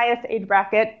highest age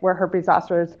bracket, where herpes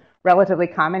zoster is relatively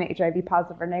common, HIV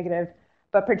positive or negative,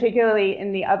 but particularly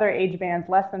in the other age bands,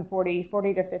 less than 40,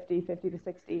 40 to 50, 50 to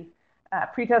 60,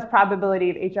 pretest probability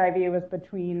of HIV was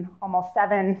between almost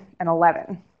 7 and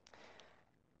 11.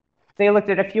 They looked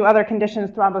at a few other conditions,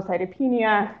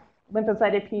 thrombocytopenia,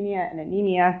 lymphocytopenia, and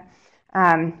anemia.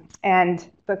 And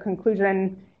the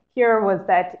conclusion here was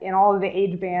that in all of the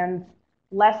age bands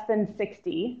less than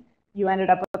 60, you ended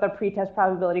up with a pretest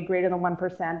probability greater than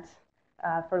 1%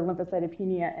 for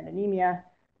lymphocytopenia and anemia.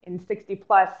 In 60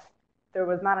 plus, there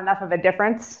was not enough of a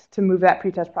difference to move that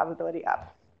pretest probability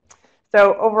up.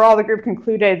 So overall, the group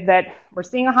concluded that we're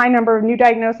seeing a high number of new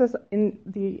diagnoses in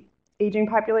the aging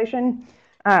population.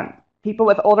 People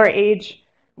with older age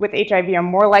with HIV are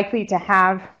more likely to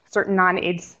have certain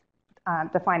non-AIDS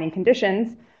defining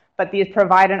conditions, but these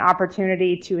provide an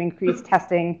opportunity to increase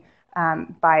testing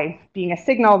by being a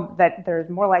signal that there's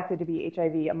more likely to be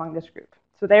HIV among this group.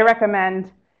 So they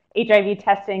recommend HIV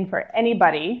testing for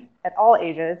anybody at all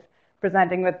ages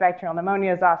presenting with bacterial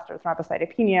pneumonia, zoster,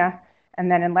 thrombocytopenia, and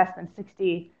then in less than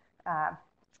 60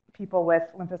 people with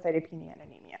lymphocytopenia and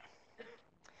anemia.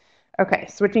 Okay,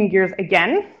 switching gears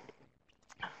again.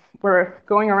 We're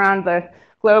going around the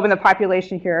globe and the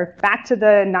population here, back to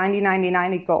the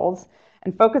 90-90-90 goals,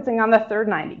 and focusing on the third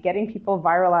 90, getting people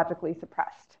virologically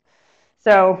suppressed.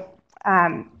 So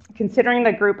considering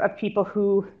the group of people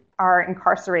who are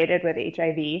incarcerated with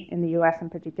HIV in the US in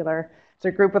particular. It's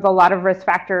a group with a lot of risk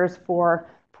factors for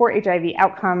poor HIV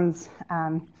outcomes.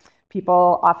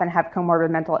 People often have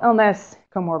comorbid mental illness,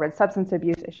 comorbid substance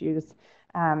abuse issues.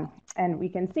 And we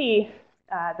can see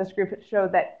this group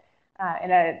showed that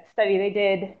in a study they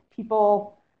did,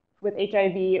 people with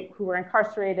HIV who were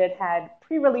incarcerated had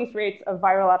pre-release rates of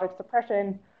virologic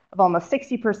suppression of almost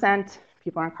 60%.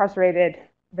 People are incarcerated,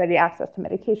 ready access to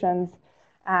medications.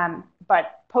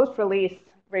 But post-release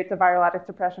rates of virologic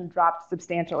suppression dropped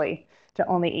substantially to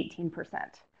only 18%.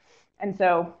 And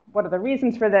so what are the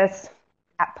reasons for this?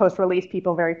 At post-release,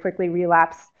 people very quickly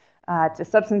relapse to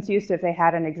substance use if they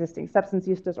had an existing substance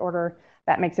use disorder.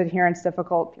 That makes adherence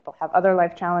difficult. People have other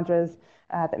life challenges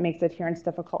that makes adherence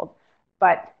difficult.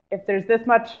 But if there's this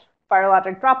much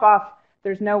virologic drop-off,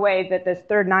 there's no way that this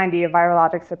third 90 of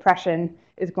virologic suppression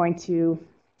is going to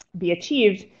be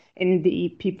achieved in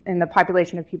the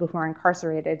population of people who are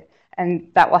incarcerated.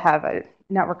 And that will have a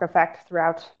network effect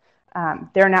throughout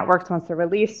their networks once they're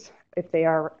released, if they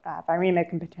are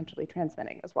viremic and potentially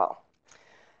transmitting as well.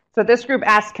 So this group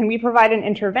asked, can we provide an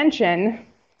intervention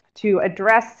to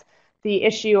address the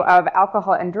issue of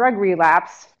alcohol and drug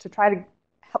relapse to try to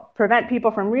help prevent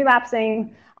people from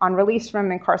relapsing on release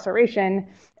from incarceration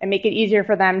and make it easier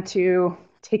for them to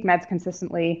take meds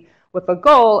consistently with the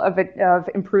goal of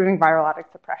improving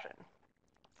virologic suppression.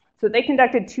 So they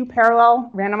conducted 2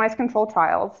 parallel randomized controlled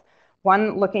trials,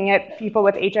 one looking at people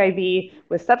with HIV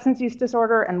with substance use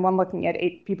disorder and one looking at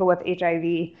people with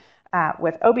HIV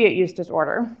with opiate use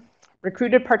disorder,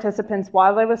 recruited participants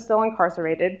while they were still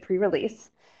incarcerated pre-release,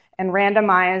 and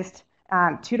randomized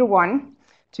 2-to-1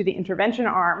 to the intervention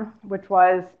arm, which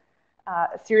was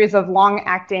a series of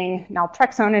long-acting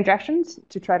naltrexone injections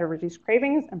to try to reduce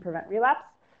cravings and prevent relapse,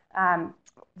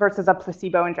 versus a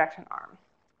placebo injection arm.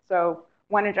 So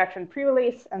 1 injection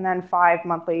pre-release and then 5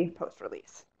 monthly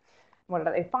post-release. What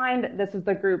do they find? This is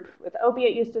the group with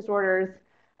opiate use disorders.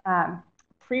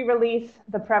 Pre-release,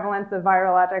 the prevalence of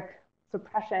virologic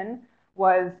suppression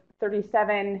was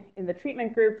 37 in the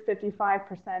treatment group,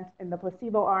 55% in the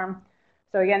placebo arm.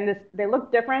 So again, they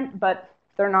look different, but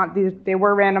they're not. They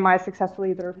were randomized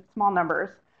successfully. They're small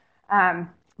numbers,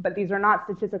 but these are not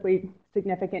statistically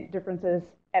significant differences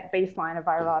at baseline of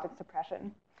virologic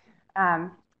suppression.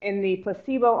 In the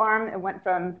placebo arm, it went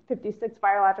from 56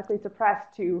 virologically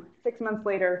suppressed to 6 months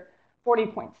later,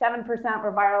 40.7%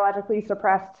 were virologically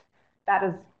suppressed. That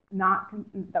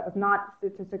was not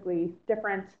statistically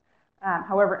different.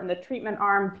 However, in the treatment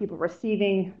arm, people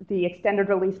receiving the extended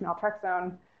release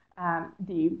naltrexone,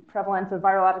 the prevalence of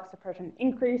virologic suppression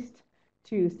increased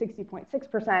to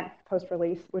 60.6%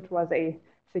 post-release, which was a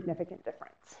significant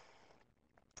difference.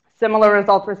 Similar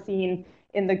results were seen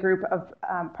in the group of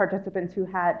participants who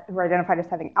were identified as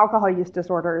having alcohol use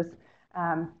disorders.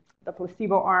 The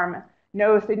placebo arm,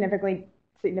 no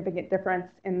significant difference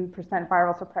in percent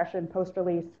viral suppression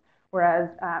post-release, whereas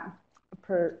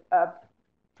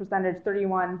percentage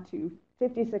 31 to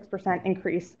 56%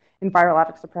 increase in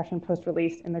virologic suppression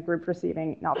post-release in the group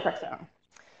receiving naltrexone.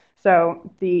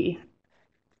 So the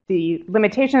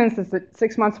limitations is that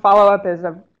 6 months follow-up is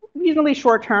a reasonably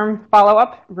short-term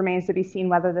follow-up. It remains to be seen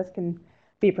whether this can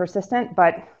be persistent,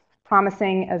 but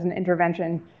promising as an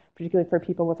intervention, particularly for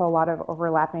people with a lot of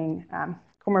overlapping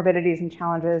comorbidities and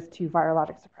challenges to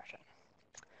virologic suppression.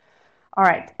 All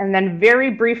right, and then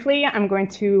very briefly, I'm going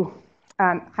to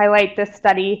highlight this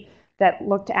study that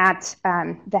looked at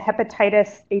the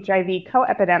hepatitis HIV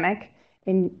co-epidemic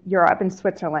in Europe, in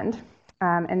Switzerland.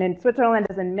 And in Switzerland,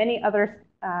 as in many other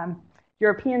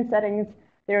European settings,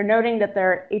 they're noting that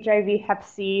their HIV hep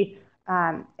C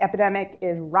epidemic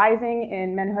is rising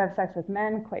in men who have sex with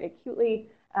men quite acutely,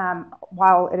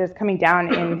 while it is coming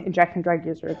down in injection drug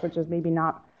users, which is maybe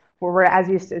not what we're as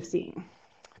used to seeing.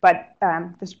 But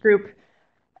this group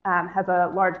has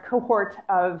a large cohort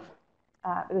of,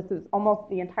 this is almost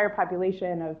the entire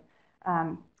population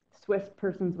of Swiss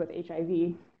persons with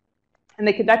HIV. And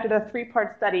they conducted a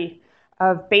 3-part study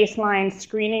of baseline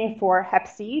screening for hep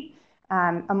C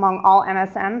among all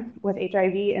MSM with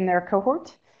HIV in their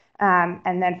cohort.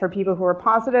 And then for people who are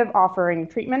positive, offering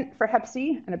treatment for hep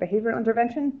C and a behavioral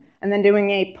intervention, and then doing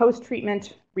a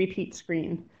post-treatment repeat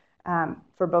screen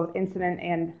for both incident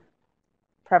and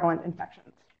prevalent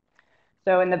infections.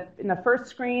 So in the first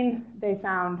screen, they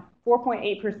found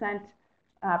 4.8%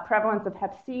 prevalence of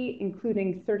hep C,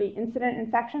 including 30 incident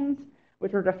infections,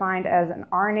 which were defined as an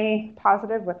RNA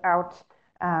positive without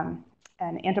an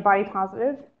antibody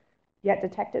positive yet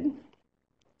detected.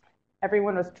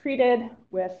 Everyone was treated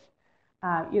with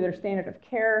either standard of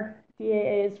care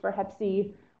DAAs for hep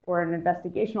C or an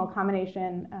investigational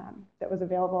combination that was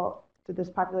available to this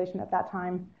population at that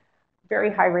time.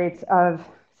 Very high rates of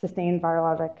sustained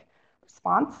virologic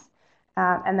response.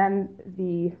 And then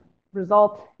the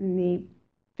result in the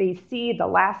phase C, the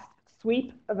last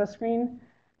sweep of a screen,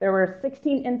 there were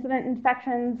 16 incident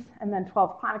infections and then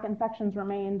 12 chronic infections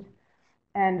remained.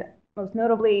 And most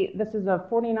notably, this is a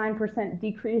 49%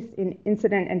 decrease in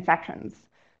incident infections,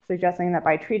 suggesting that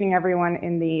by treating everyone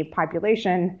in the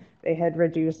population, they had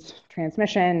reduced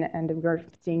transmission and we were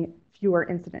seeing fewer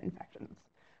incident infections.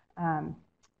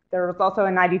 There was also a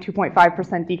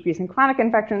 92.5% decrease in chronic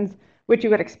infections, which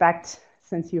you would expect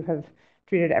since you have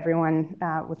treated everyone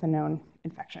with a known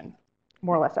infection,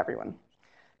 more or less everyone.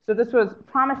 So this was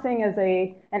promising as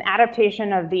an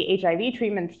adaptation of the HIV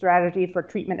treatment strategy for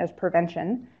treatment as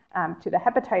prevention to the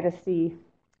hepatitis C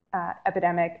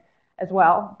epidemic as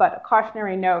well. But a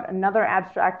cautionary note, another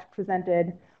abstract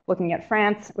presented looking at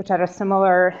France, which had a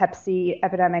similar hep C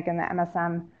epidemic in the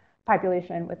MSM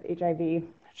population with HIV,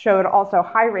 showed also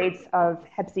high rates of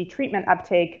hep C treatment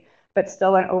uptake, but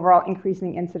still an overall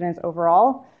increasing incidence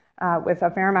overall, with a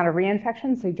fair amount of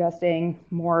reinfection, suggesting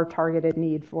more targeted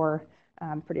need for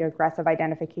pretty aggressive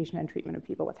identification and treatment of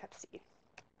people with hep C.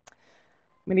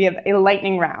 I'm going to give a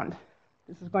lightning round.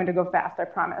 This is going to go fast, I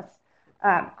promise.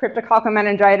 Cryptococcal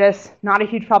meningitis, not a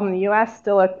huge problem in the US,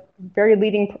 still a very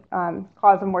leading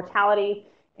cause of mortality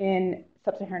in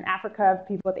sub-Saharan Africa of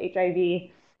people with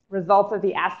HIV. Results of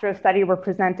the ASTRO study were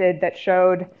presented that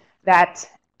showed that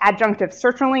adjunctive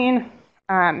sertraline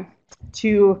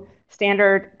to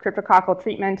standard cryptococcal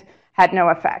treatment had no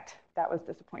effect. That was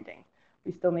disappointing.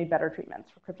 We still need better treatments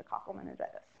for cryptococcal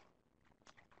meningitis.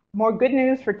 More good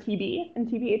news for TB and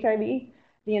TB-HIV.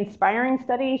 The INSPIRING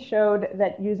study showed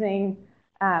that using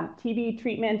TB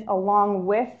treatment along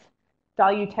with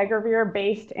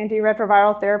dolutegravir-based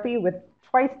antiretroviral therapy with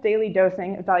twice daily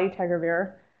dosing of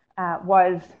dolutegravir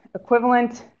was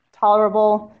equivalent,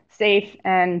 tolerable, safe,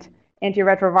 and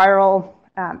antiretroviral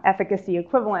efficacy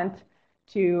equivalent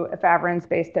to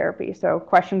efavirenz-based therapy. So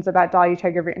questions about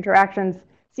dolutegravir interactions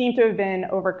seem to have been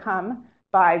overcome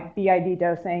by BID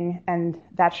dosing, and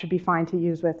that should be fine to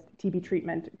use with TB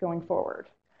treatment going forward.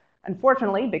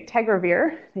 Unfortunately,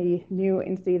 bictegravir, the new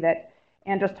INSTI that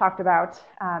Anne just talked about,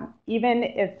 even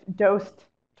if dosed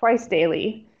twice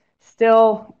daily,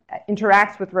 still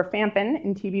interacts with rifampin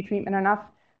in TB treatment enough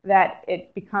that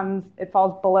it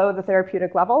falls below the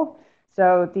therapeutic level.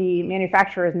 So the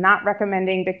manufacturer is not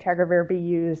recommending bictegravir be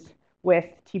used with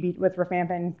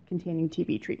rifampin-containing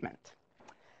TB treatment.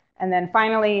 And then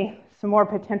finally, some more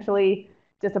potentially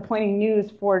disappointing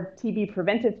news for TB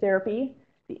preventive therapy.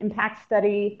 The IMPACT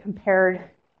study compared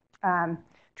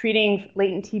treating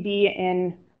latent TB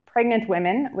in pregnant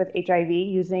women with HIV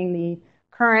using the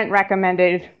current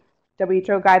recommended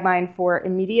WHO guideline for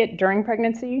immediate during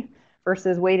pregnancy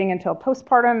versus waiting until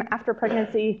postpartum after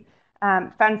pregnancy.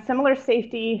 Found similar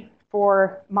safety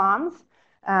for moms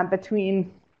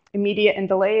between immediate and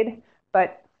delayed,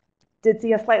 but did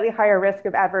see a slightly higher risk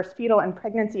of adverse fetal and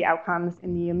pregnancy outcomes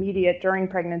in the immediate during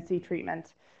pregnancy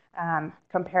treatment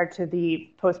compared to the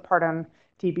postpartum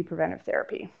TB preventive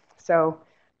therapy. So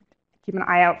keep an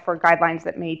eye out for guidelines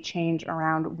that may change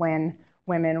around when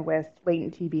women with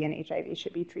latent TB and HIV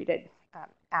should be treated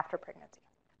after pregnancy.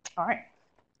 All right,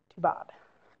 to Bob.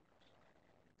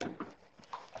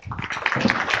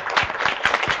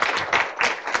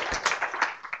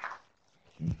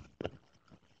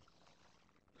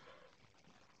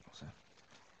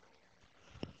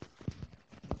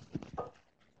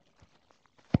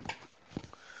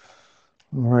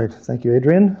 All right, thank you,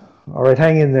 Adrian. All right,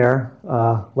 hang in there.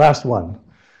 Last one.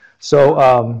 So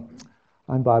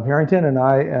I'm Bob Harrington, and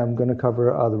I am going to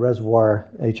cover the reservoir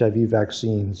HIV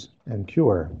vaccines and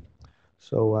cure.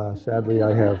 So sadly,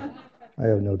 I have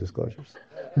no disclosures.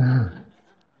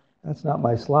 That's not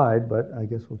my slide, but I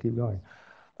guess we'll keep going.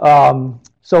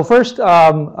 So first,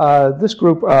 this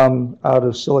group out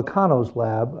of Silicano's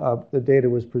lab, the data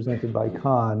was presented by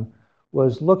Khan,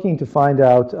 was looking to find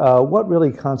out what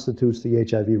really constitutes the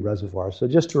HIV reservoir. So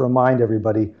just to remind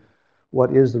everybody,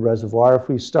 what is the reservoir? If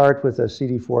we start with a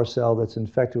CD4 cell that's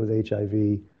infected with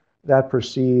HIV, that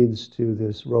proceeds to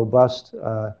this robust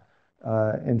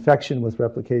infection with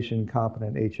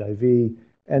replication-competent HIV,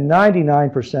 and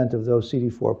 99% of those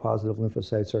CD4 positive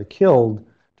lymphocytes are killed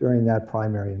during that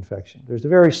primary infection. There's a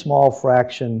very small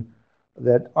fraction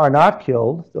that are not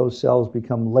killed. Those cells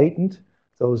become latent.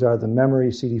 Those are the memory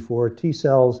CD4 T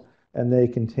cells, and they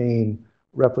contain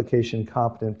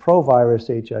replication-competent provirus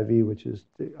HIV, which is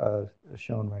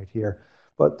shown right here.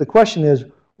 But the question is,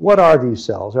 what are these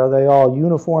cells? Are they all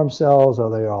uniform cells? Are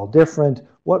they all different?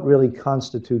 What really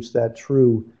constitutes that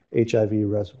true HIV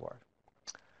reservoir.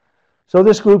 So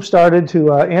this group started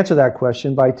to answer that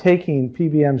question by taking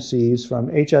PBMCs from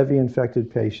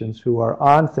HIV-infected patients who are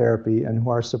on therapy and who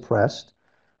are suppressed.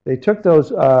 They took those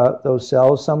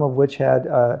cells, some of which had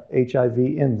HIV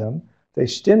in them. They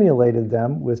stimulated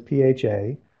them with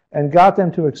PHA and got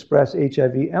them to express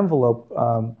HIV envelope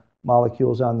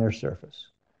molecules on their surface.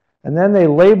 And then they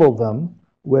labeled them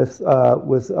with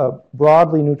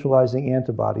broadly neutralizing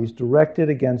antibodies directed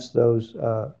against those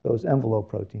envelope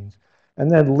proteins, and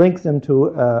then linked them to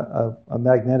a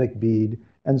magnetic bead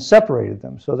and separated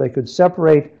them. So they could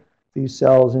separate these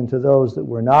cells into those that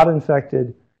were not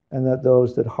infected and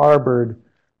those that harbored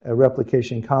a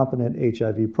replication-competent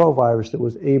HIV provirus that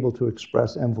was able to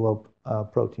express envelope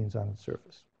proteins on its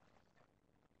surface.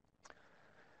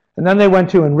 And then they went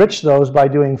to enrich those by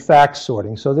doing FACS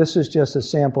sorting. So this is just a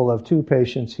sample of 2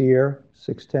 patients here,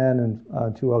 610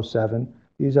 and 207.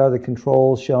 These are the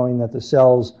controls showing that the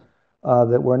cells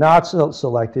that were not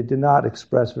selected did not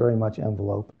express very much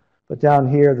envelope. But down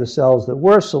here, the cells that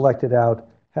were selected out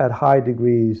had high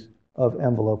degrees of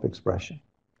envelope expression.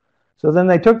 So then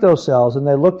they took those cells and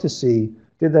they looked to see,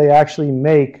 did they actually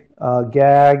make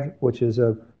GAG, which is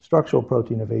a structural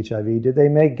protein of HIV, did they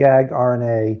make GAG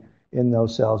RNA in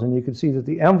those cells? And you can see that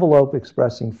the envelope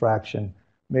expressing fraction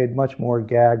made much more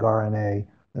GAG RNA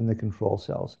than the control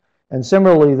cells. And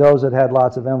similarly, those that had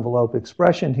lots of envelope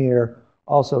expression here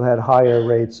also had higher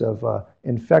rates of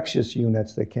infectious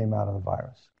units that came out of the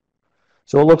virus.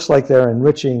 So it looks like they're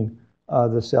enriching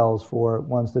the cells for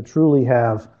ones that truly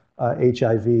have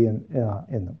HIV in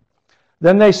them.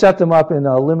 Then they set them up in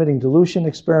a limiting dilution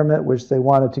experiment, which they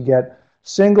wanted to get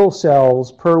single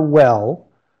cells per well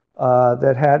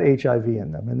that had HIV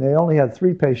in them. And they only had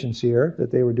 3 patients here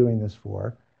that they were doing this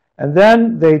for. And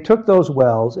then they took those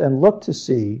wells and looked to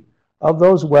see, of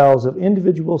those wells of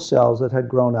individual cells that had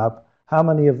grown up, how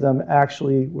many of them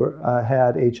actually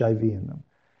had HIV in them.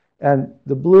 And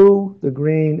the blue, the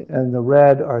green, and the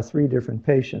red are 3 different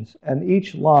patients. And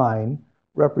each line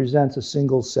represents a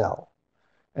single cell.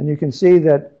 And you can see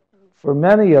that for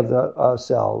many of the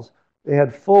cells, they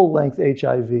had full-length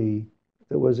HIV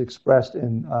that was expressed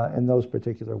in those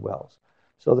particular wells.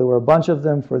 So there were a bunch of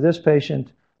them for this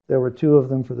patient, there were 2 of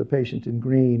them for the patient in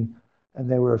green,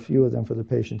 and there were a few of them for the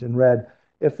patient in red.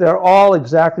 If they're all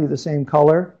exactly the same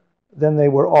color, then they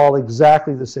were all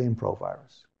exactly the same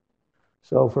provirus.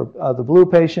 So for the blue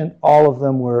patient, all of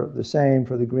them were the same.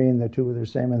 For the green, the 2 were the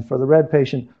same. And for the red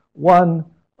patient, one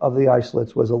of the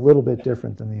isolates was a little bit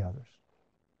different than the others.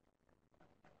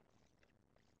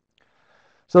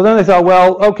 So then they thought,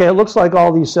 well, okay, it looks like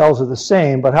all these cells are the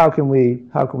same, but how can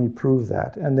we prove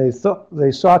that? And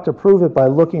they sought to prove it by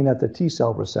looking at the T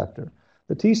cell receptor.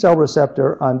 The T cell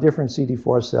receptor on different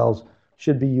CD4 cells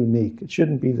should be unique. It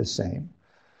shouldn't be the same.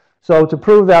 So to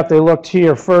prove that, they looked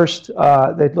here first.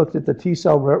 They looked at the T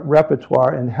cell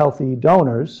repertoire in healthy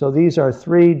donors. So these are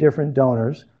 3 different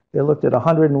donors. They looked at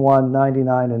 101,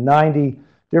 99, and 90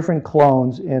 different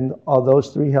clones in those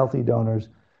 3 healthy donors.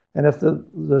 And if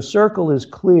the circle is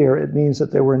clear, it means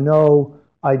that there were no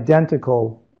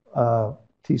identical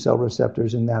T cell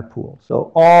receptors in that pool.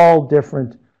 So all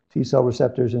different T cell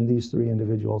receptors in these 3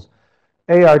 individuals.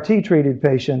 ART-treated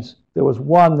patients, there was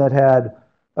one that had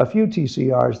a few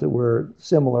TCRs that were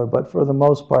similar, but for the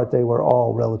most part, they were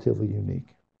all relatively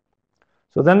unique.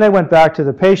 So then they went back to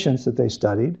the patients that they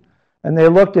studied, and they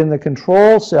looked in the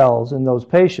control cells in those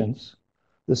patients,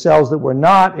 the cells that were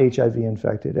not HIV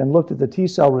infected, and looked at the T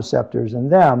cell receptors in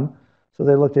them. So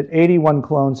they looked at 81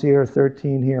 clones here,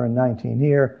 13 here, and 19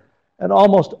 here, and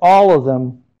almost all of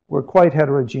them were quite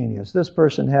heterogeneous. This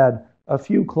person had a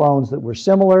few clones that were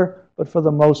similar, but for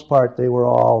the most part, they were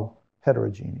all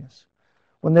heterogeneous.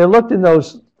 When they looked in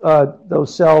those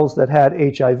cells that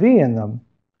had HIV in them,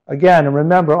 again, and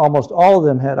remember, almost all of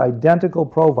them had identical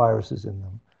proviruses in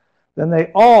them, then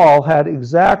they all had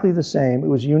exactly the same, it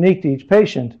was unique to each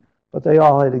patient, but they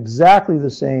all had exactly the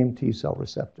same T cell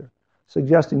receptor,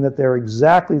 suggesting that they're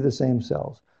exactly the same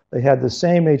cells. They had the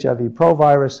same HIV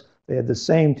provirus, they had the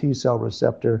same T cell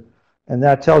receptor, and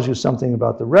that tells you something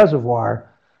about the reservoir,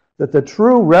 that the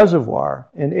true reservoir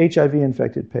in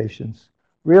HIV-infected patients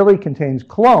really contains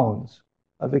clones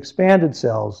of expanded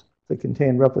cells that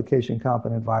contain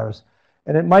replication-competent virus.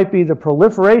 And it might be the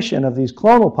proliferation of these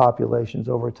clonal populations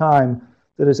over time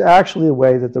that is actually a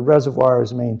way that the reservoir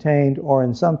is maintained, or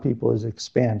in some people is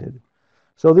expanded.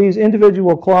 So these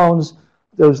individual clones,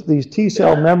 these T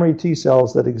cell, memory T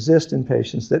cells that exist in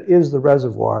patients, that is the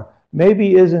reservoir,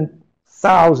 maybe isn't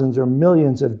thousands or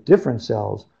millions of different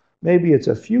cells. Maybe it's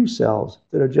a few cells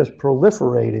that are just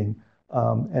proliferating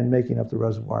and making up the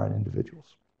reservoir in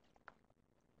individuals.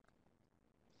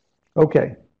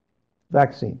 Okay,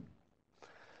 vaccine.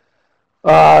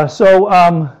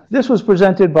 This was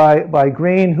presented by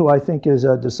Green, who I think is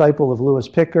a disciple of Lewis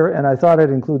Picker, and I thought I'd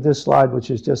include this slide,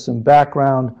 which is just some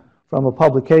background from a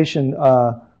publication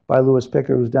by Lewis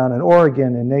Picker, who's down in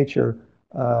Oregon in Nature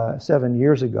 7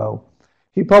 years ago.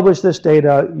 He published this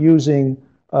data using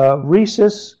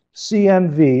rhesus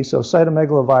CMV, so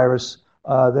cytomegalovirus,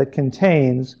 that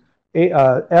contains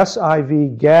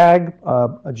SIV GAG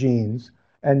genes,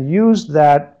 and used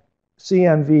that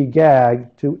CMV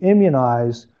GAG to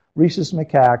immunize rhesus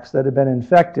macaques that have been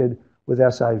infected with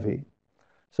SIV.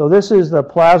 So this is the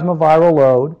plasma viral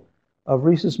load of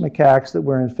rhesus macaques that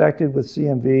were infected with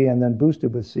CMV and then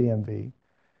boosted with CMV.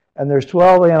 And there's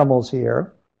 12 animals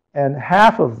here, and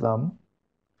half of them,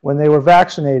 when they were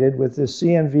vaccinated with this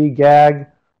CMV GAG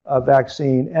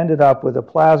vaccine, ended up with a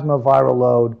plasma viral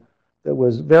load that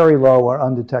was very low or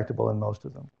undetectable in most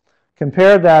of them.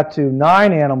 Compare that to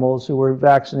 9 animals who were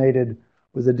vaccinated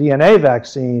with a DNA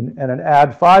vaccine and an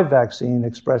AD5 vaccine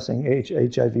expressing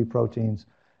HIV proteins,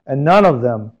 and none of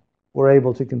them were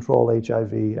able to control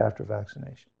HIV after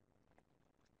vaccination.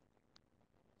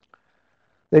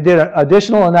 They did an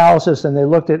additional analysis, and they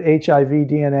looked at HIV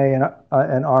DNA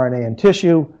and RNA in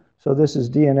tissue. So this is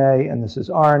DNA and this is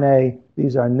RNA.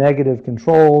 These are negative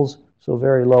controls, so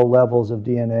very low levels of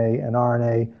DNA and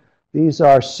RNA. These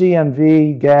are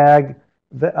CMV, GAG,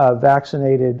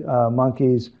 vaccinated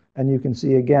monkeys, and you can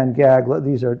see again, GAG,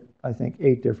 these are, I think,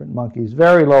 8 different monkeys,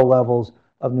 very low levels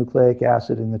of nucleic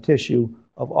acid in the tissue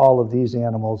of all of these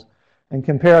animals. And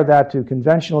compare that to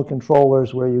conventional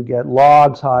controllers where you get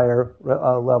logs higher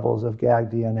levels of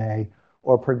GAG DNA,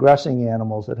 or progressing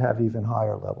animals that have even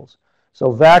higher levels.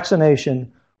 So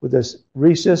vaccination with this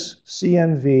rhesus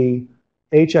CMV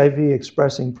HIV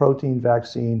expressing protein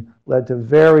vaccine led to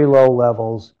very low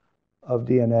levels of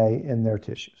DNA in their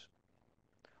tissues.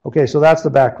 Okay, so that's the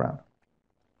background.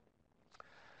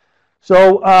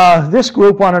 So this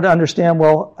group wanted to understand,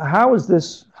 well, how is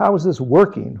this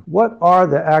working? What are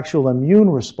the actual immune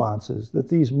responses that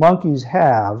these monkeys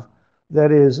have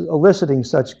that is eliciting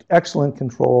such excellent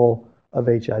control of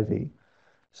HIV?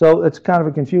 So it's kind of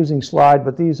a confusing slide,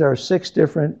 but these are 6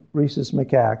 different rhesus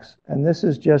macaques, and this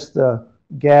is just the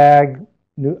GAG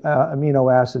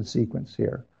amino acid sequence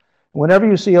here. Whenever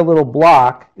you see a little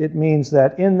block, it means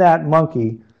that in that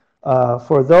monkey,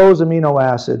 for those amino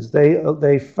acids,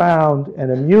 they found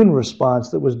an immune response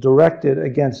that was directed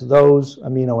against those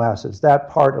amino acids, that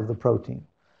part of the protein.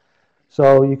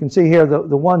 So you can see here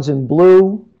the ones in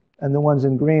blue and the ones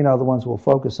in green are the ones we'll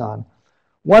focus on.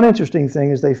 One interesting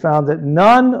thing is they found that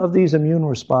none of these immune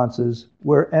responses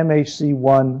were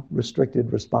MHC1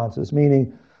 restricted responses,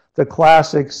 meaning the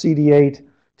classic CD8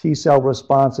 T cell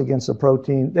response against a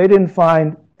protein. They didn't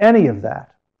find any of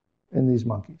that in these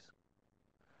monkeys.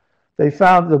 They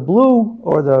found the blue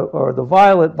or the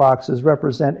violet boxes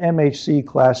represent MHC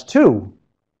class 2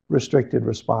 restricted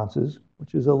responses,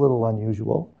 which is a little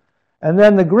unusual. And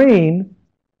then the green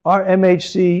are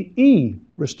MHC-E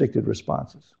restricted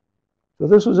responses. So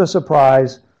this was a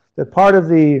surprise that part of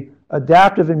the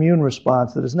adaptive immune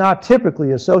response that is not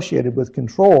typically associated with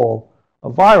control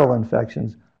of viral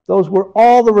infections, those were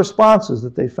all the responses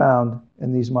that they found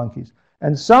in these monkeys.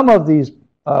 And some of these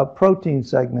protein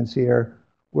segments here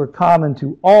were common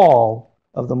to all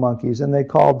of the monkeys, and they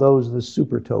called those the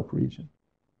supertope region.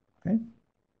 Okay?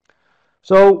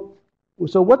 So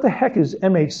what the heck is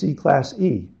MHC class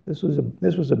E? This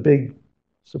was a big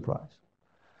surprise.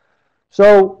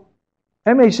 So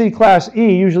MHC class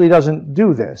E usually doesn't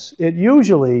do this. It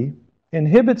usually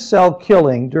inhibits cell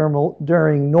killing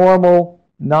during normal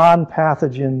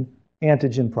non-pathogen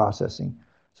antigen processing.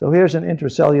 So here's an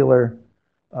intracellular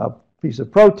piece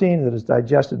of protein that is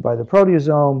digested by the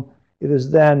proteasome. It is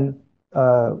then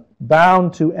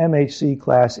bound to MHC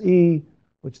class E,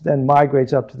 which then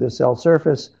migrates up to the cell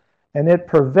surface, and it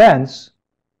prevents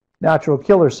natural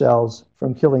killer cells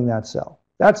from killing that cell.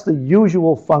 That's the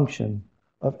usual function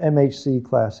of MHC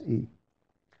class E.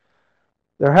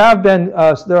 There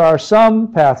are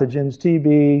some pathogens,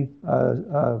 TB,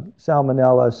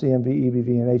 Salmonella, CMV, EBV,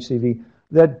 and HCV,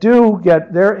 that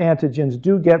their antigens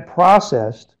do get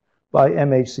processed by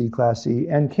MHC class E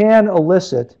and can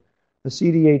elicit the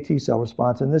CD8 T cell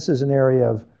response. And this is an area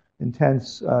of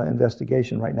intense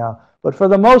investigation right now. But for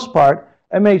the most part,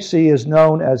 MHC is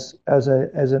known as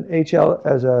an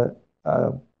HLA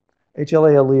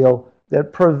allele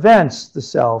that prevents the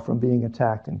cell from being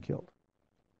attacked and killed.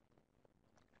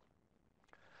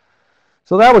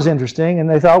 So that was interesting, and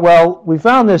they thought, well, we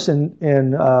found this in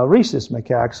rhesus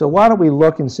macaques, so why don't we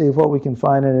look and see what we can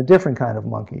find in a different kind of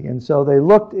monkey? And so they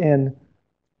looked in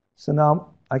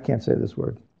I can't say this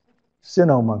word.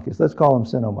 cyno monkeys. Let's call them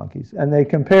cyno monkeys. And they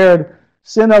compared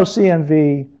cyno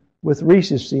CMV with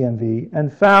rhesus CMV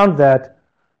and found that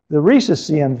the rhesus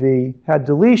CMV had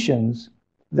deletions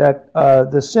that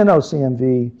the cyno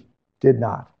CMV did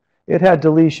not. It had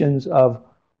deletions of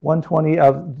 120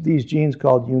 of these genes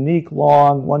called unique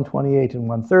long 128 and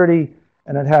 130,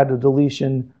 and it had a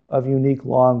deletion of unique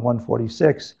long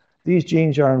 146. These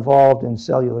genes are involved in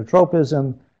cellular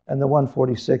tropism, and the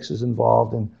 146 is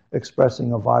involved in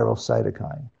expressing a viral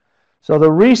cytokine. So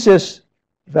the rhesus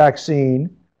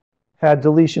vaccine had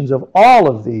deletions of all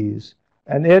of these,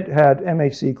 and it had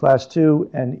MHC class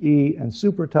 2 and E and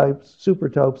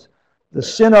supertopes. The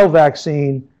cyno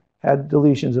vaccine had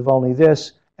deletions of only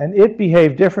this, and it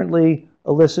behaved differently,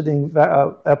 eliciting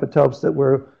epitopes that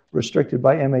were restricted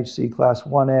by MHC class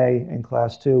 1A and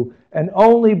class 2, and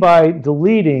only by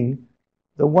deleting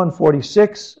the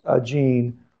 146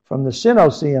 gene from the cyno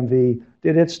CMV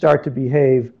did it start to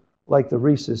behave like the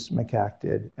rhesus macaque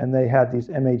did, and they had these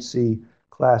MHC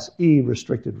class E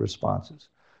restricted responses.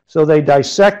 So they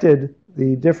dissected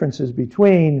the differences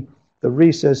between the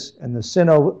rhesus and the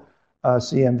cyno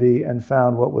CMV and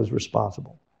found what was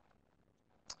responsible.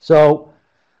 So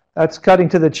that's cutting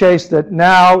to the chase that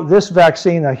now this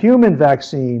vaccine, a human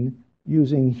vaccine,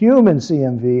 using human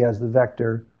CMV as the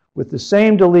vector with the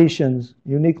same deletions,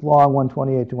 unique long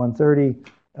 128 to 130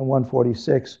 and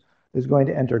 146, is going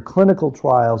to enter clinical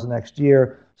trials next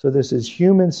year. So this is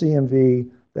human CMV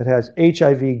that has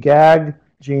HIV GAG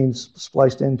genes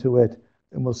spliced into it,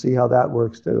 and we'll see how that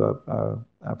works to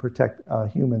protect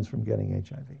humans from getting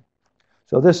HIV.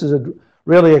 So this is a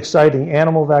really exciting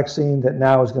animal vaccine that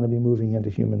now is going to be moving into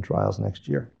human trials next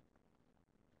year.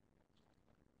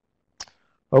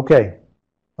 Okay,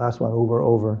 last one,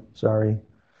 over, sorry.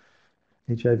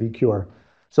 HIV cure.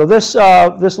 So this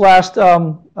last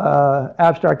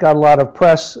abstract got a lot of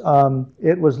press.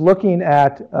 It was looking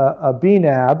at a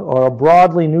BNAb, or a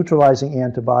broadly neutralizing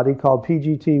antibody called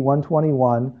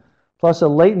PGT121, plus a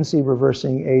latency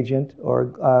reversing agent,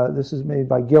 or this is made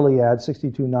by Gilead,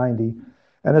 6290,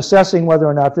 and assessing whether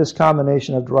or not this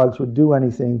combination of drugs would do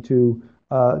anything to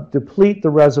deplete the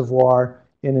reservoir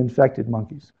in infected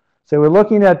monkeys. So we're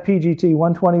looking at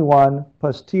PGT121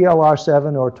 plus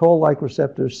TLR7, or toll-like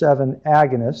receptor 7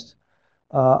 agonist,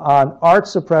 on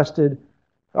ART-suppressed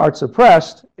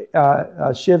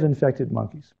SHIV-infected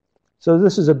monkeys. So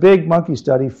this is a big monkey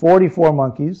study. 44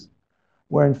 monkeys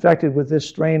were infected with this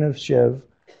strain of SHIV,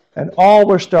 and all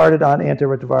were started on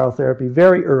antiretroviral therapy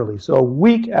very early, so a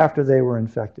week after they were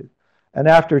infected. And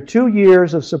after 2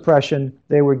 years of suppression,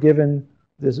 they were given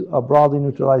this broadly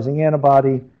neutralizing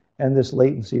antibody and this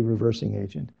latency reversing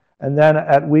agent. And then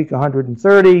at week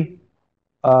 130,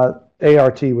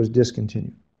 ART was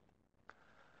discontinued.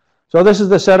 So this is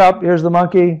the setup. Here's the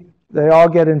monkey. They all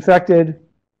get infected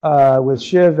with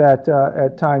SHIV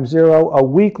at time 0. A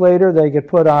week later, they get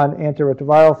put on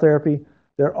antiretroviral therapy.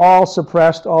 They're all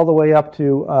suppressed all the way up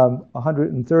to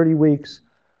 130 weeks.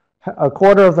 A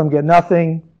quarter of them get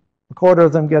nothing. A quarter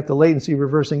of them get the latency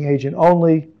reversing agent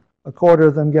only. A quarter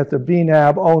of them get the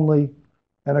BNAb only.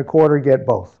 And a quarter get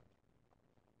both.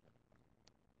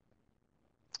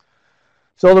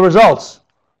 So the results.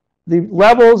 The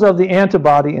levels of the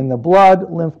antibody in the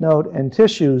blood, lymph node, and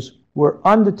tissues were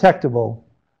undetectable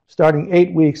starting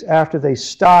 8 weeks after they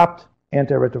stopped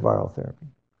antiretroviral therapy.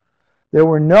 There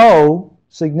were no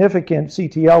significant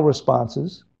CTL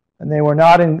responses, and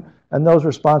those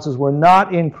responses were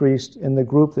not increased in the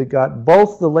group that got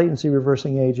both the latency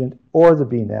reversing agent or the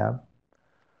BNAb.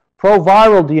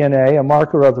 Proviral DNA, a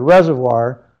marker of the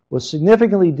reservoir, was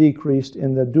significantly decreased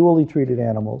in the dually treated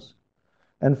animals.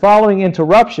 And following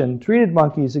interruption, treated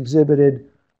monkeys exhibited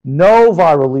no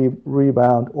viral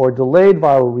rebound or delayed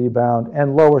viral rebound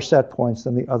and lower set points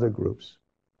than the other groups.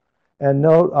 And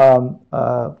note,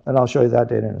 and I'll show you that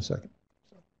data in a second.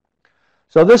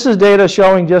 So this is data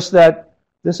showing just that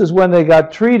this is when they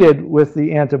got treated with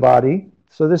the antibody.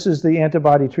 So this is the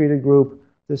antibody treated group.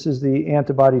 This is the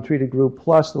antibody treated group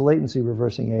plus the latency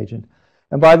reversing agent.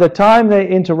 And by the time they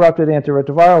interrupted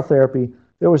antiretroviral therapy,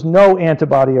 there was no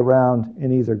antibody around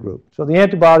in either group. So the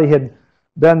antibody had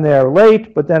been there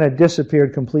late, but then it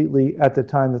disappeared completely at the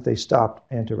time that they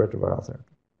stopped antiretroviral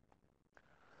therapy.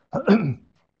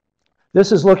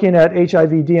 This is looking at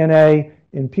HIV DNA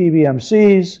in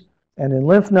PBMCs and in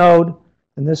lymph node,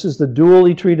 and this is the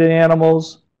dually treated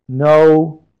animals,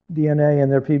 no DNA in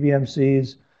their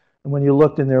PBMCs. And when you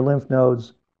looked in their lymph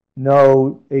nodes,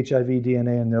 no HIV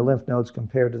DNA in their lymph nodes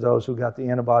compared to those who got the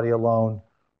antibody alone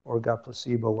or got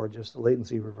placebo or just the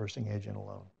latency reversing agent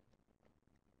alone.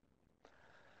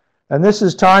 And this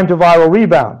is time to viral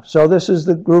rebound. So this is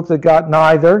the group that got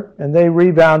neither, and they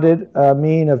rebounded a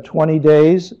mean of 20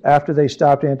 days after they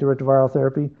stopped antiretroviral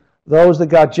therapy. Those that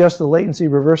got just the latency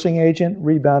reversing agent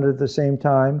rebounded at the same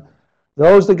time.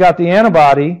 Those that got the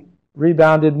antibody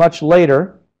rebounded much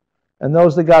later, and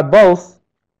those that got both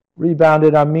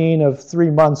rebounded a mean of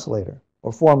 3 months later,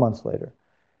 or 4 months later.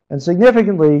 And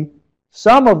significantly,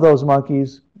 some of those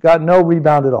monkeys got no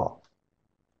rebound at all.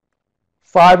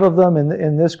 5 of them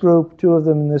in this group, 2 of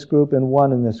them in this group, and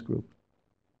 1 in this group.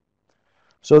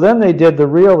 So then they did the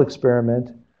real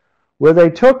experiment where they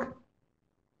took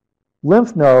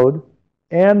lymph node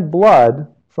and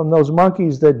blood from those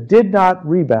monkeys that did not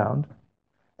rebound,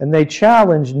 and they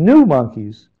challenged new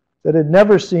monkeys that had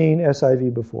never seen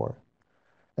SIV before.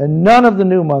 And none of the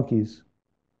new monkeys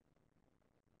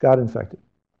got infected.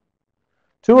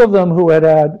 2 of them who had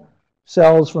had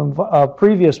cells from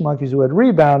previous monkeys who had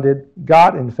rebounded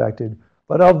got infected,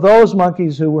 but of those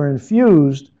monkeys who were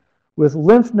infused with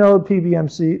lymph node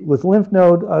PBMC, with lymph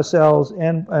node cells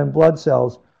and blood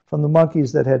cells from the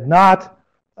monkeys that had not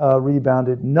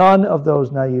rebounded, none of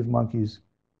those naive monkeys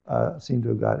seemed to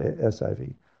have got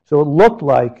SIV. So it looked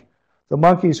like the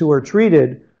monkeys who were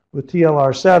treated with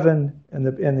TLR7 and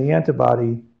the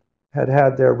antibody had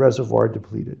had their reservoir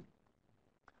depleted.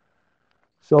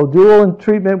 So dual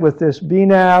treatment with this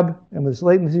BNAB and with this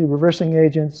latency reversing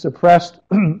agent suppressed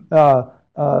macaques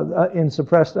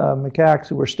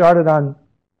who were started on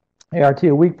ART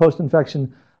a week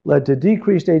post-infection led to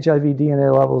decreased HIV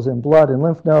DNA levels in blood and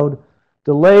lymph node,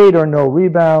 delayed or no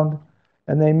rebound,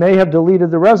 and they may have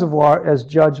deleted the reservoir as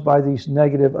judged by these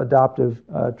negative adoptive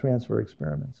transfer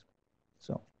experiments.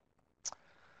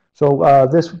 So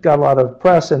this got a lot of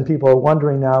press, and people are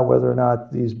wondering now whether or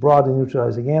not these broadly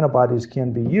neutralizing antibodies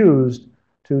can be used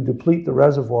to deplete the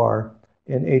reservoir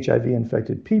in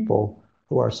HIV-infected people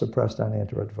who are suppressed on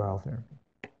antiretroviral therapy.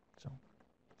 So,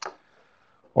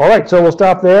 all right, so we'll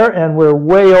stop there, and we're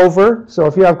way over. So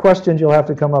if you have questions, you'll have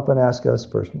to come up and ask us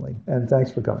personally. And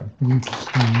thanks for coming.